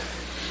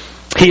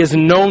 He has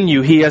known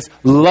you. He has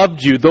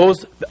loved you.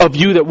 Those of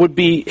you that would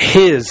be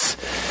His.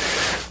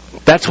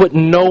 That's what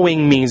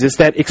knowing means. It's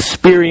that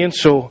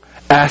experiential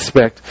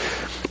aspect.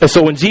 And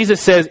so when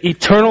Jesus says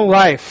eternal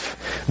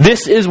life,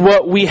 this is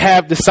what we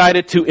have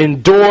decided to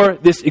endure,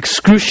 this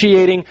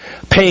excruciating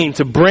pain,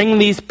 to bring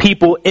these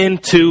people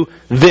into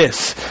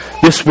this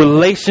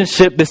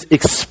relationship, this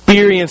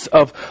experience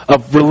of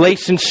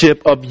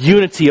relationship, of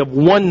unity, of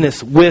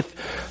oneness with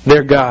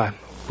their God,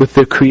 with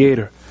their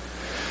Creator.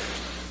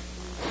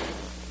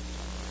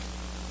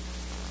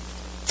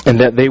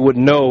 And that they would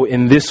know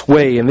in this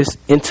way, in this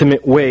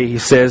intimate way, He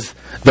says,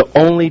 the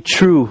only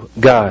true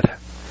God.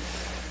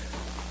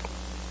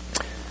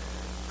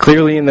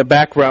 Clearly in the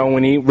background,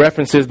 when He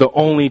references the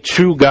only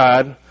true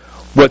God,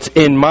 what's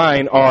in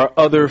mind are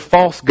other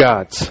false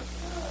gods.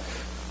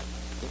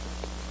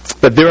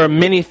 But there are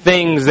many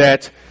things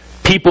that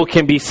people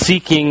can be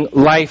seeking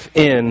life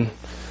in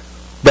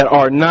that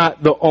are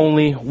not the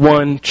only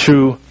one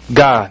true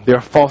God. They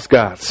are false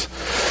gods.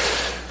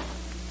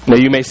 Now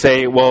you may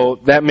say, well,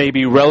 that may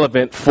be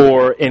relevant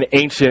for an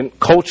ancient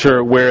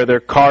culture where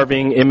they're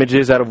carving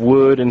images out of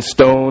wood and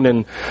stone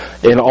and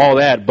all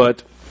that,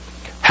 but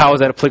how is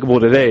that applicable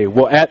today?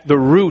 Well, at the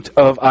root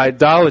of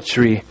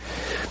idolatry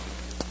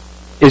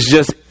is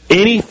just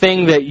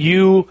anything that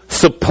you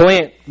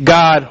supplant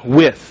God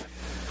with.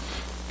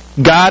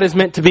 God is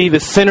meant to be the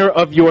center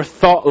of your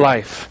thought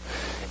life.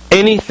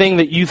 Anything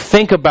that you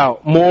think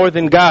about more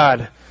than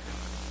God,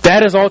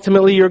 that is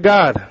ultimately your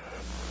God.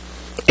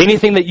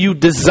 Anything that you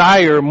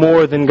desire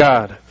more than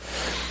God.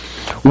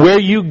 Where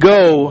you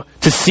go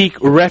to seek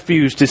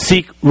refuge, to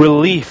seek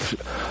relief,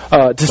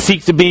 to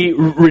seek to be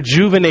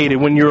rejuvenated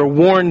when you're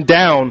worn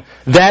down,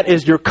 that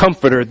is your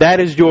comforter. That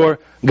is your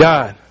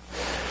God.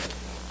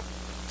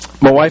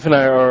 My wife and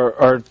I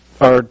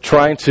are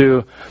trying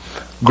to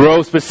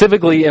grow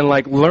specifically in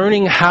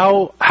learning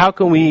how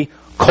can we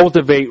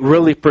cultivate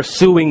really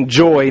pursuing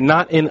joy,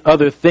 not in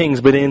other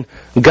things, but in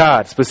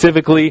God.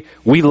 Specifically,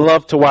 we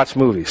love to watch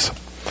movies.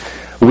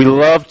 We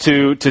love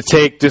to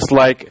take just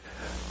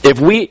if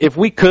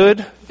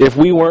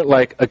we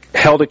weren't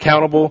held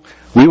accountable,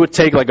 we would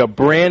take a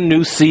brand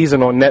new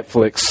season on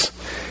Netflix,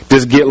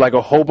 just get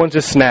a whole bunch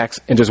of snacks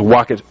and just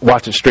watch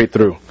it straight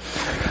through.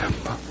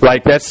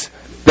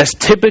 That's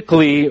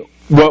typically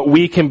what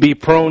we can be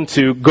prone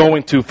to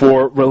going to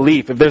for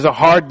relief. If there's a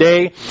hard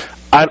day,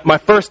 my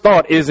first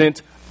thought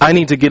isn't, I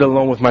need to get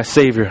alone with my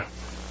Savior.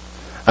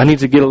 I need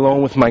to get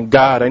alone with my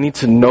God. I need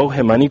to know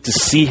Him. I need to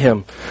see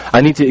Him.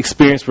 I need to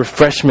experience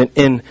refreshment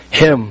in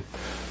Him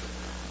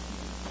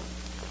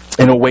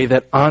in a way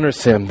that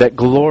honors Him, that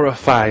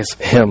glorifies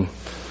Him.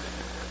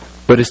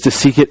 But it's to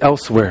seek it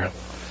elsewhere.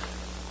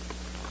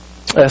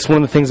 That's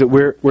one of the things that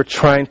we're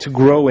trying to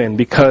grow in,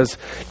 because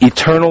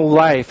eternal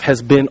life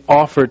has been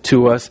offered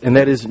to us, and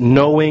that is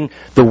knowing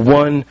the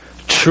one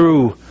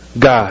true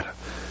God.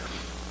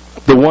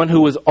 The one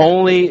who is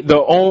only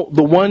the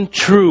one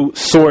true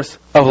source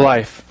of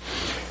life.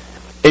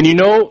 And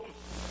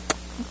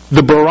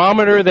the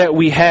barometer that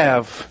we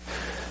have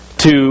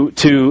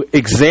to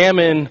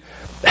examine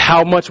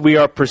how much we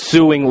are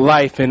pursuing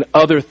life in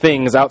other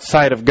things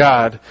outside of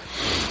God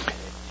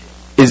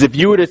is if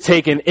you were to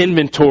take an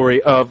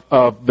inventory of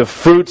the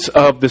fruits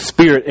of the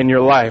Spirit in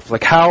your life,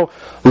 how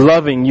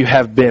loving you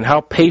have been,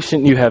 how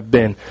patient you have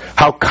been,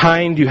 how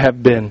kind you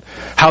have been,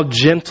 how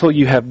gentle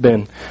you have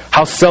been,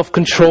 how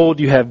self-controlled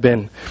you have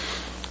been.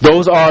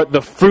 Those are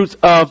the fruits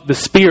of the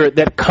Spirit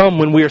that come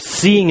when we are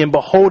seeing and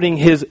beholding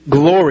His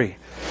glory.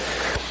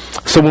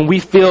 So when we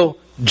feel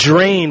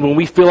drained, when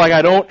we feel like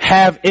I don't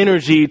have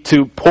energy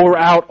to pour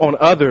out on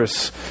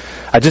others,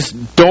 I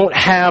just don't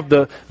have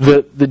the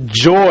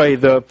joy,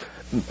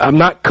 I'm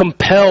not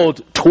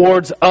compelled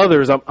towards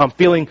others. I'm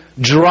feeling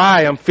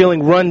dry. I'm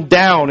feeling run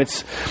down.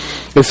 It's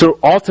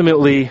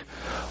ultimately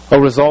a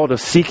result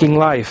of seeking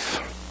life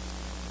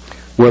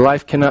where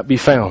life cannot be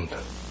found.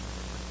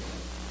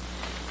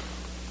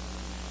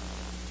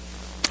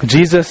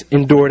 Jesus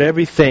endured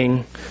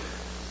everything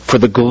for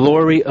the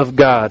glory of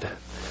God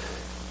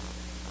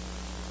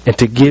and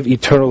to give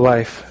eternal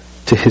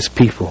life to His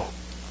people.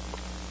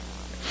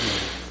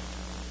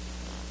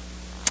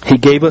 He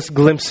gave us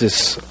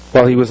glimpses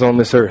while He was on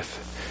this earth.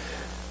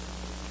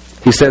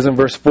 He says in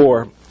verse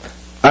 4,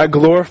 I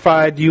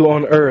glorified you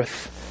on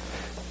earth,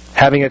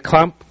 having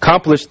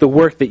accomplished the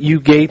work that you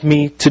gave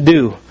me to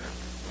do.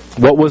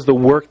 What was the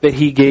work that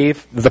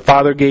the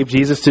Father gave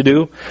Jesus to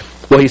do?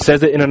 Well, He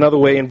says it in another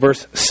way in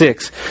verse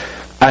 6.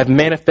 I've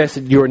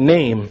manifested your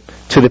name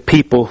to the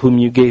people whom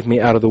you gave me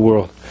out of the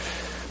world.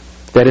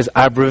 That is,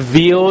 I've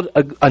revealed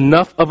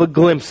enough of a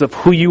glimpse of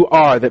who you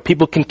are that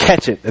people can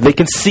catch it, that they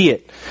can see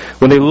it.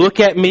 When they look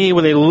at me,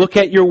 when they look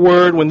at your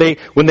word, when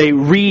they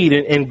read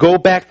and go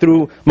back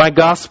through my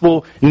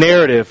gospel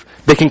narrative,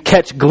 they can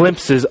catch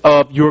glimpses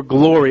of your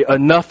glory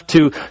enough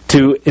to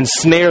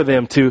ensnare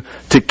them, to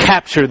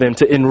capture them,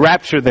 to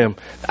enrapture them.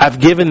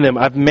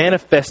 I've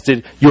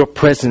manifested your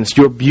presence,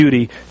 your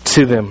beauty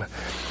to them.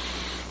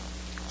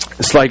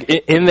 It's like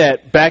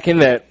back in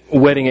that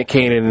wedding at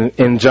Cana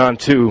in John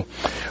 2,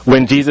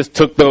 when Jesus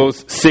took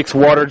those 6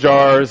 water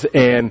jars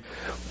and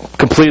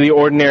completely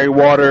ordinary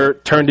water,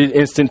 turned it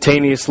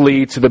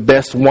instantaneously to the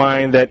best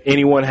wine that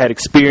anyone had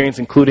experienced,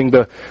 including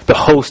the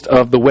host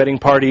of the wedding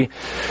party.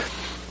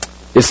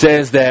 It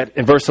says that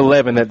in verse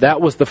 11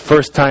 that was the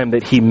first time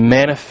that He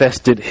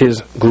manifested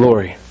His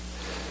glory.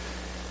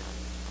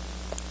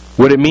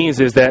 What it means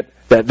is that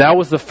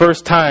was the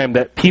first time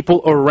that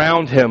people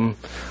around Him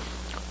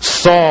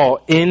saw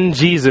in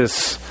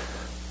Jesus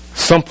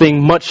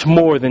something much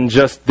more than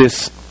just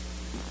this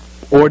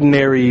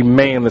ordinary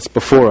man that's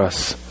before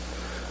us.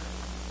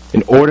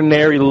 An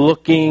ordinary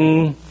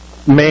looking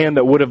man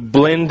that would have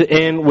blended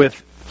in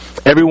with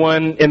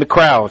everyone in the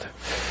crowd.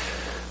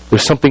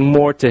 There's something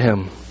more to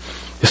Him.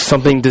 There's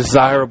something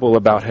desirable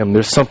about Him.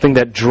 There's something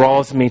that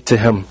draws me to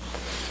Him.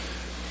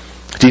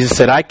 Jesus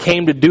said, I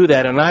came to do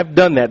that, and I've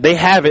done that. They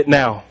have it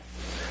now.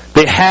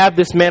 They have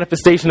this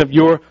manifestation of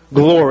your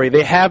glory.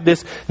 They have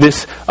this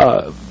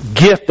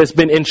gift that's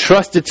been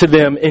entrusted to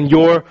them in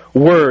your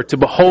word, to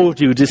behold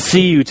you, to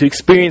see you, to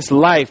experience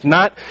life,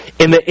 not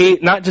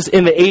just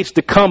in the age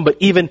to come, but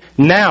even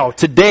now,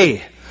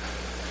 today,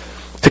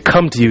 to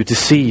come to you, to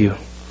see you,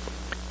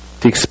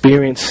 to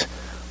experience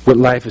what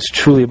life is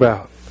truly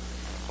about.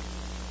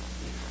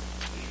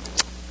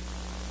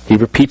 He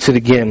repeats it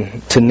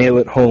again to nail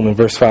it home in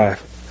verse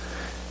 5.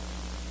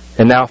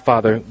 And now,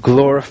 Father,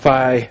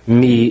 glorify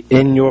me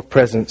in your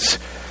presence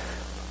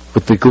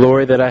with the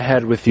glory that I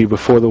had with you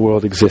before the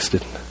world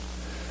existed.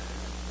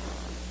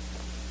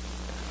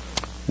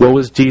 What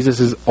was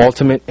Jesus'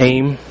 ultimate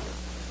aim?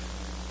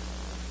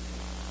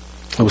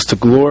 It was to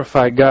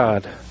glorify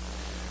God.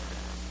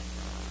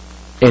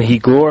 And He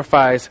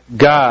glorifies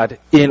God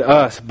in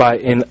us by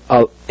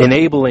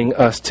enabling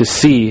us to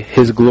see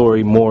His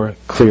glory more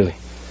clearly.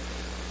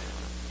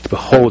 To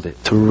behold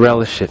it, to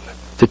relish it,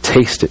 to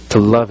taste it, to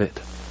love it.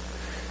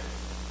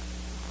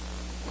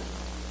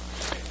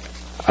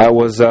 I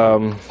was,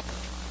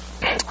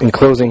 in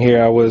closing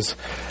here, I always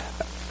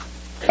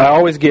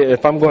get,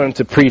 if I'm going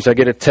to preach, I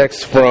get a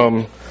text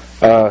from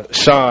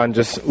Sean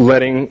just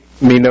letting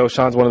me know.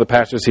 Sean's one of the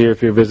pastors here,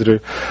 if you're a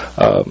visitor.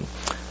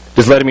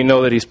 Just letting me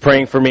know that he's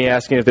praying for me,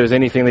 asking if there's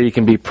anything that he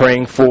can be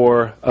praying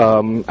for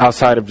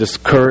outside of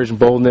just courage and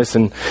boldness.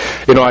 And,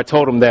 I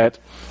told him that,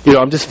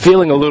 I'm just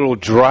feeling a little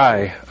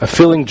dry. I'm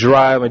feeling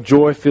dry. My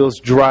joy feels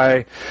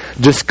dry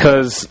just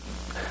because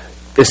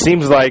it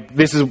seems like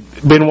this has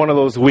been one of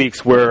those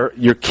weeks where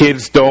your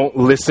kids don't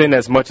listen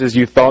as much as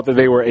you thought that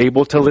they were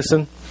able to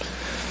listen.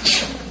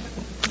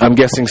 I'm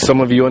guessing some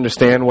of you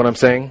understand what I'm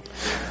saying.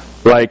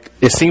 Like,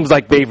 it seems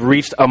like they've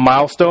reached a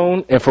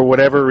milestone, and for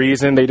whatever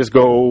reason, they just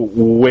go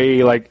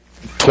way,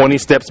 20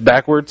 steps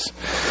backwards.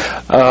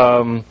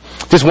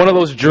 Just one of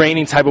those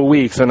draining type of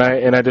weeks, and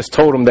I just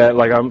told them that,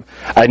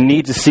 I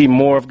need to see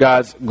more of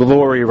God's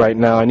glory right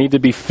now. I need to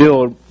be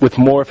filled with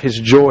more of His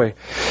joy.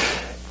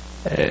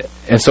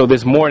 And so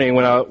this morning,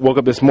 when I woke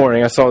up this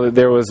morning, I saw that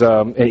there was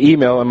an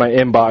email in my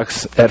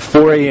inbox at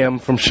 4 a.m.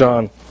 from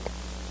Sean.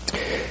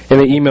 In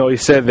the email, he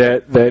said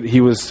that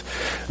he was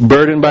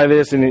burdened by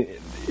this, and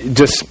it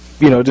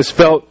just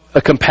felt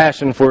a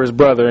compassion for his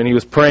brother, and he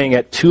was praying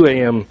at 2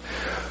 a.m.,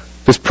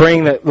 just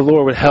praying that the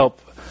Lord would help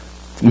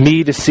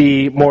me to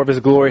see more of His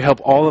glory, help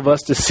all of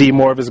us to see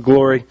more of His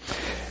glory.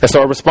 And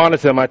so I responded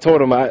to him. I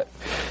told him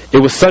it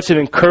was such an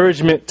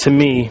encouragement to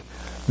me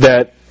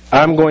that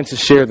I'm going to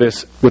share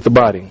this with the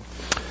body.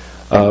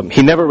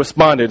 He never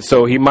responded,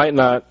 so he might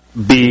not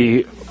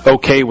be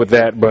okay with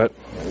that, but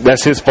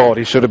that's his fault.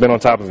 He should have been on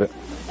top of it.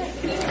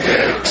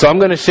 So I'm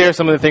going to share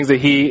some of the things that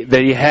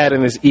he had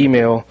in this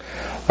email.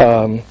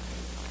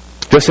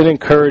 Just an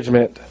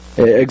encouragement,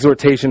 an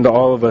exhortation to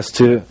all of us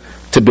to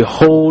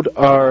behold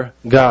our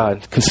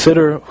God.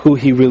 Consider who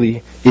He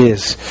really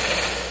is.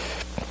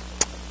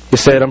 He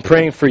said, I'm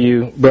praying for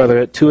you, brother,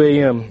 at 2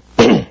 a.m.,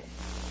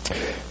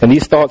 and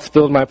these thoughts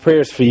filled my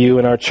prayers for you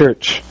in our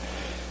church.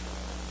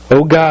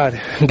 Oh God,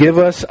 give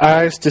us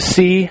eyes to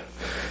see,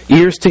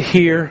 ears to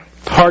hear,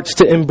 hearts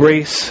to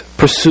embrace,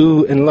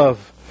 pursue, and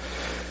love.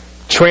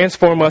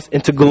 Transform us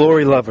into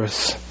glory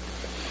lovers.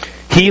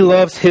 He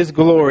loves His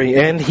glory,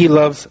 and He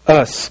loves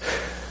us,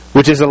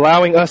 which is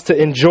allowing us to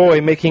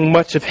enjoy making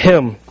much of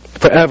Him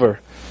forever.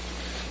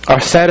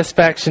 Our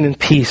satisfaction and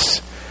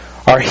peace,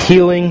 our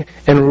healing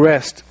and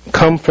rest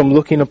come from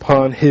looking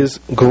upon His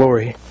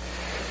glory.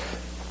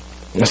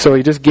 And so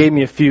he just gave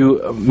me a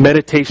few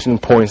meditation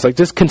points. Like,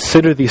 just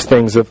consider these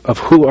things of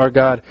who our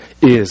God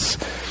is.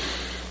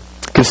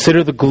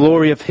 Consider the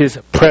glory of His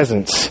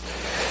presence.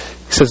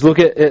 He says, look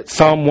at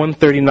Psalm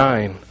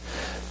 139.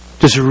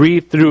 Just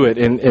read through it,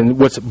 and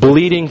what's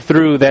bleeding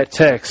through that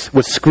text,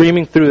 what's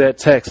screaming through that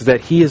text, is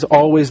that He is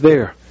always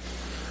there.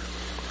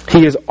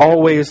 He is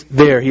always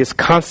there. He is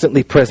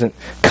constantly present,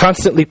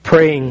 constantly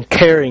praying,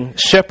 caring,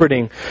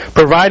 shepherding,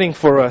 providing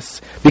for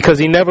us, because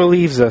He never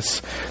leaves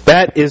us.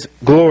 That is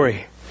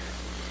glory.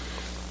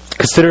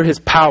 Consider His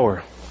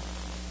power.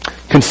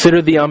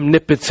 Consider the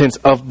omnipotence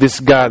of this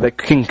God that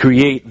can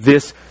create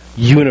this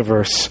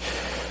universe.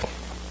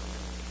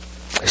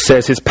 It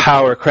says His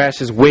power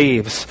crashes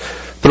waves,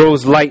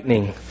 throws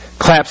lightning,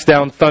 claps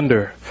down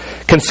thunder,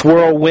 can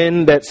swirl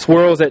wind that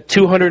swirls at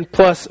 200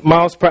 plus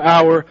miles per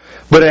hour,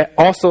 but it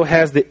also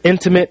has the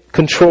intimate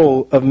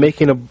control of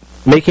making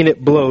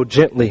it blow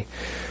gently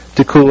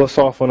to cool us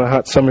off on a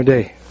hot summer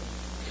day.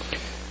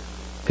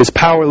 His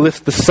power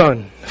lifts the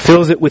sun,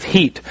 fills it with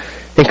heat,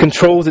 and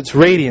controls its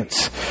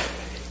radiance.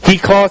 He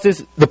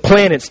causes the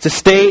planets to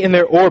stay in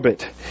their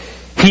orbit.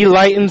 He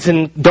lightens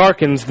and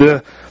darkens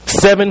the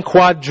 7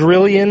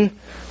 quadrillion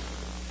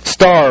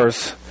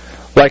stars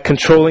like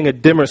controlling a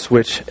dimmer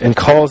switch, and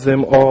calls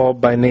them all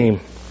by name.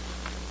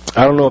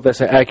 I don't know if that's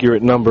an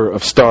accurate number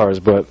of stars,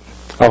 but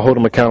I'll hold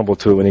him accountable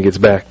to it when he gets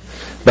back.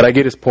 But I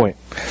get his point.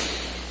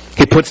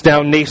 He puts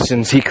down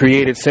nations He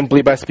created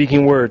simply by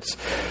speaking words.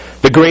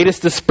 The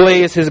greatest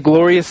display is His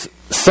glorious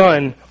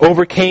Son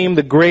overcame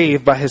the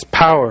grave by His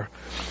power.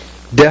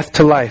 Death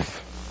to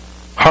life,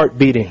 heart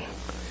beating,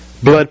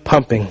 blood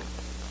pumping,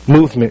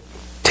 movement,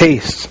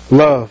 taste,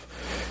 love,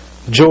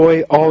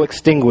 joy all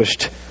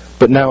extinguished,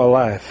 but now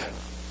alive.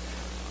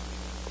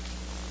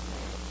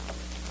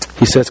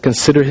 He says,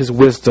 consider His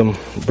wisdom,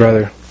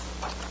 brother.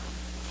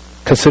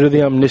 Consider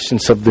the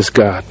omniscience of this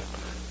God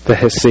that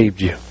has saved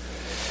you.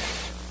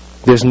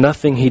 There's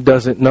nothing He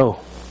doesn't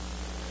know.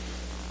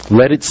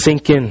 Let it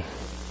sink in.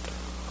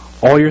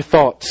 All your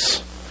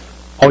thoughts,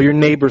 all your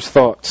neighbor's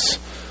thoughts,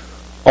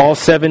 all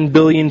 7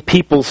 billion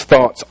people's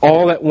thoughts,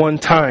 all at one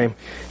time.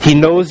 He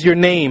knows your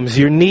names,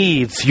 your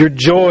needs, your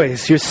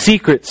joys, your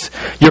secrets,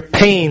 your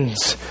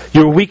pains,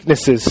 your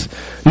weaknesses.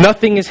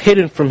 Nothing is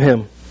hidden from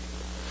Him.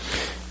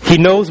 He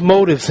knows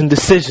motives and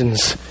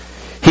decisions.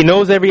 He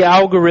knows every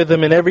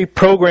algorithm and every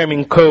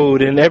programming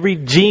code and every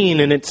gene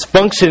and its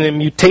function and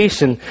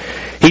mutation.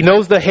 He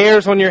knows the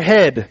hairs on your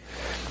head,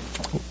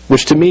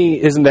 which to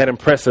me isn't that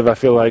impressive, I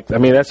feel like. I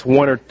mean, that's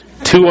 1 or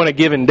 2 on a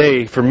given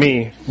day for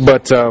me.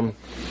 But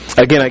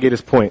again, I get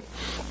his point.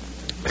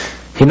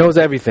 He knows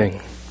everything.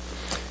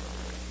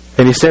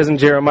 And He says in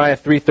Jeremiah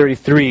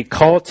 3:33,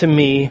 call to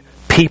me,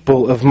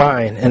 people of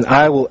mine, and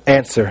I will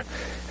answer.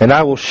 And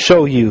I will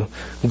show you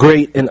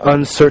great and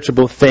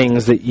unsearchable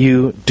things that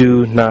you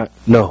do not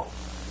know.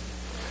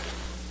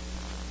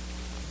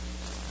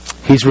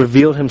 He's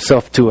revealed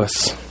Himself to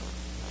us.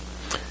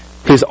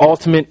 His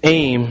ultimate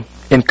aim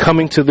in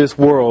coming to this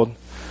world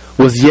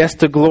was, yes,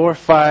 to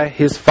glorify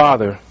His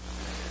Father.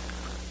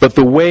 But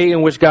the way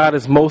in which God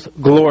is most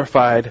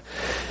glorified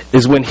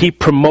is when He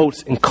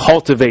promotes and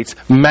cultivates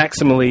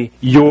maximally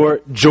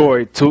your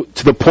joy to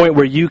the point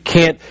where you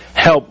can't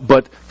help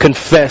but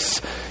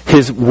confess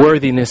His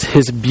worthiness,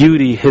 His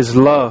beauty, His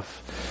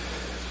love.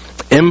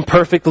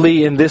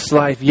 Imperfectly in this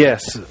life,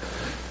 yes.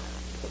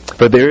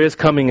 But there is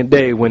coming a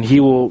day when He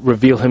will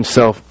reveal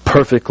Himself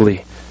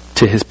perfectly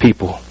to His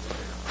people,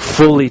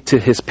 fully to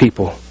His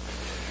people.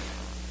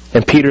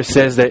 And Peter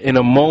says that in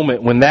a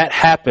moment when that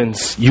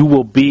happens, you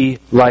will be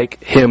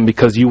like Him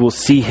because you will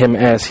see Him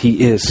as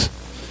He is.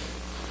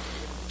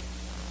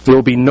 There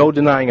will be no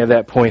denying at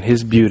that point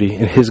His beauty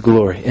and His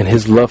glory and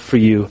His love for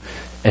you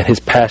and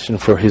His passion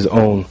for His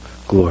own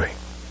glory.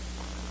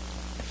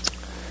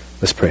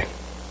 Let's pray.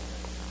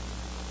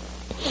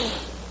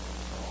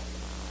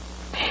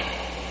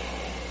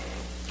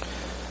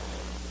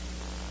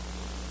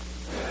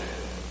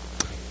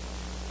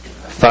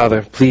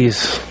 Father,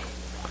 please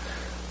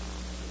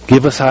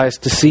give us eyes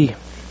to see.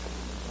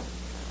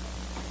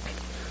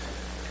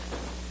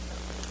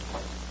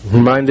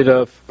 Reminded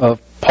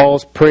of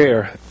Paul's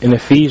prayer in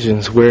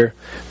Ephesians, where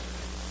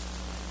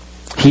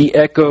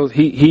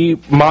he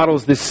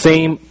models this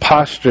same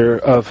posture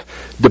of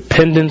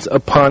dependence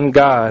upon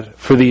God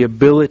for the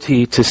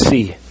ability to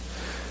see.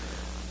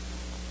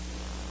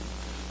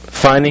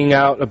 Finding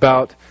out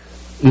about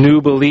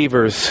new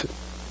believers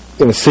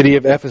in the city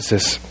of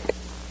Ephesus,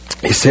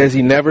 he says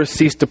he never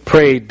ceased to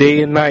pray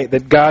day and night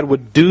that God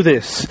would do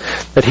this,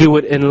 that He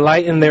would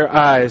enlighten their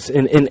eyes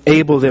and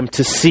enable them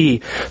to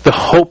see the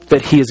hope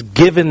that He has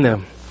given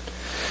them.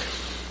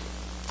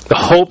 The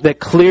hope that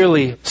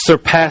clearly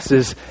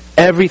surpasses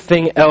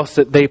everything else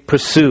that they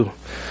pursue.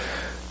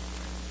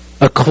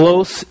 A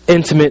close,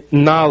 intimate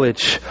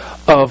knowledge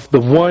of the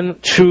one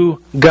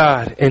true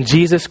God and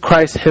Jesus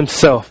Christ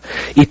Himself.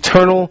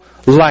 Eternal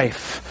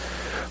life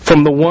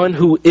from the one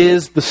who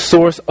is the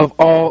source of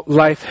all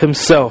life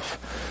Himself.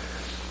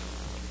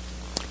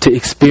 To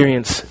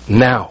experience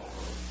now.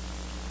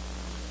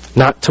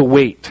 Not to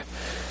wait.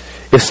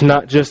 It's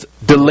not just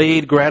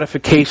delayed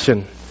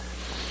gratification.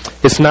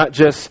 It's not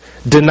just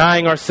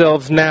denying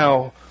ourselves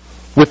now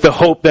with the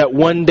hope that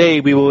one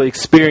day we will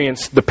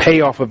experience the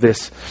payoff of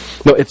this.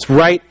 No, it's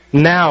right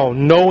now,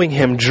 knowing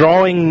Him,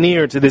 drawing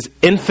near to this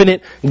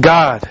infinite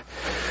God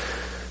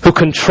who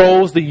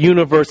controls the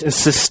universe and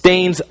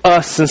sustains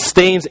us,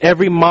 sustains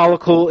every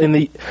molecule in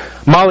the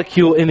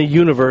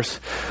universe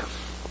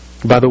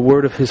by the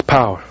word of His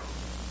power.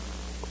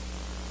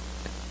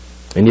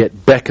 And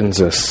yet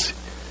beckons us.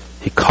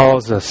 He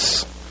calls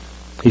us.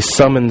 He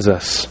summons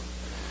us.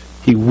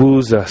 He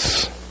woos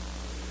us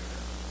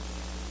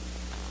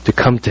to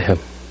come to Him.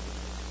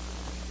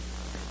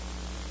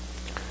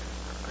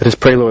 Let us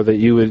pray, Lord, that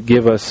You would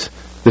give us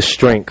the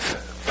strength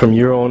from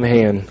Your own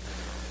hand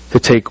to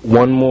take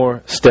one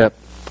more step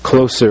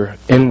closer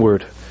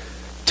inward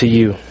to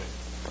You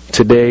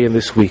today and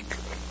this week.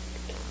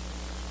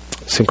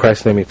 It's in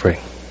Christ's name we pray.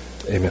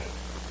 Amen.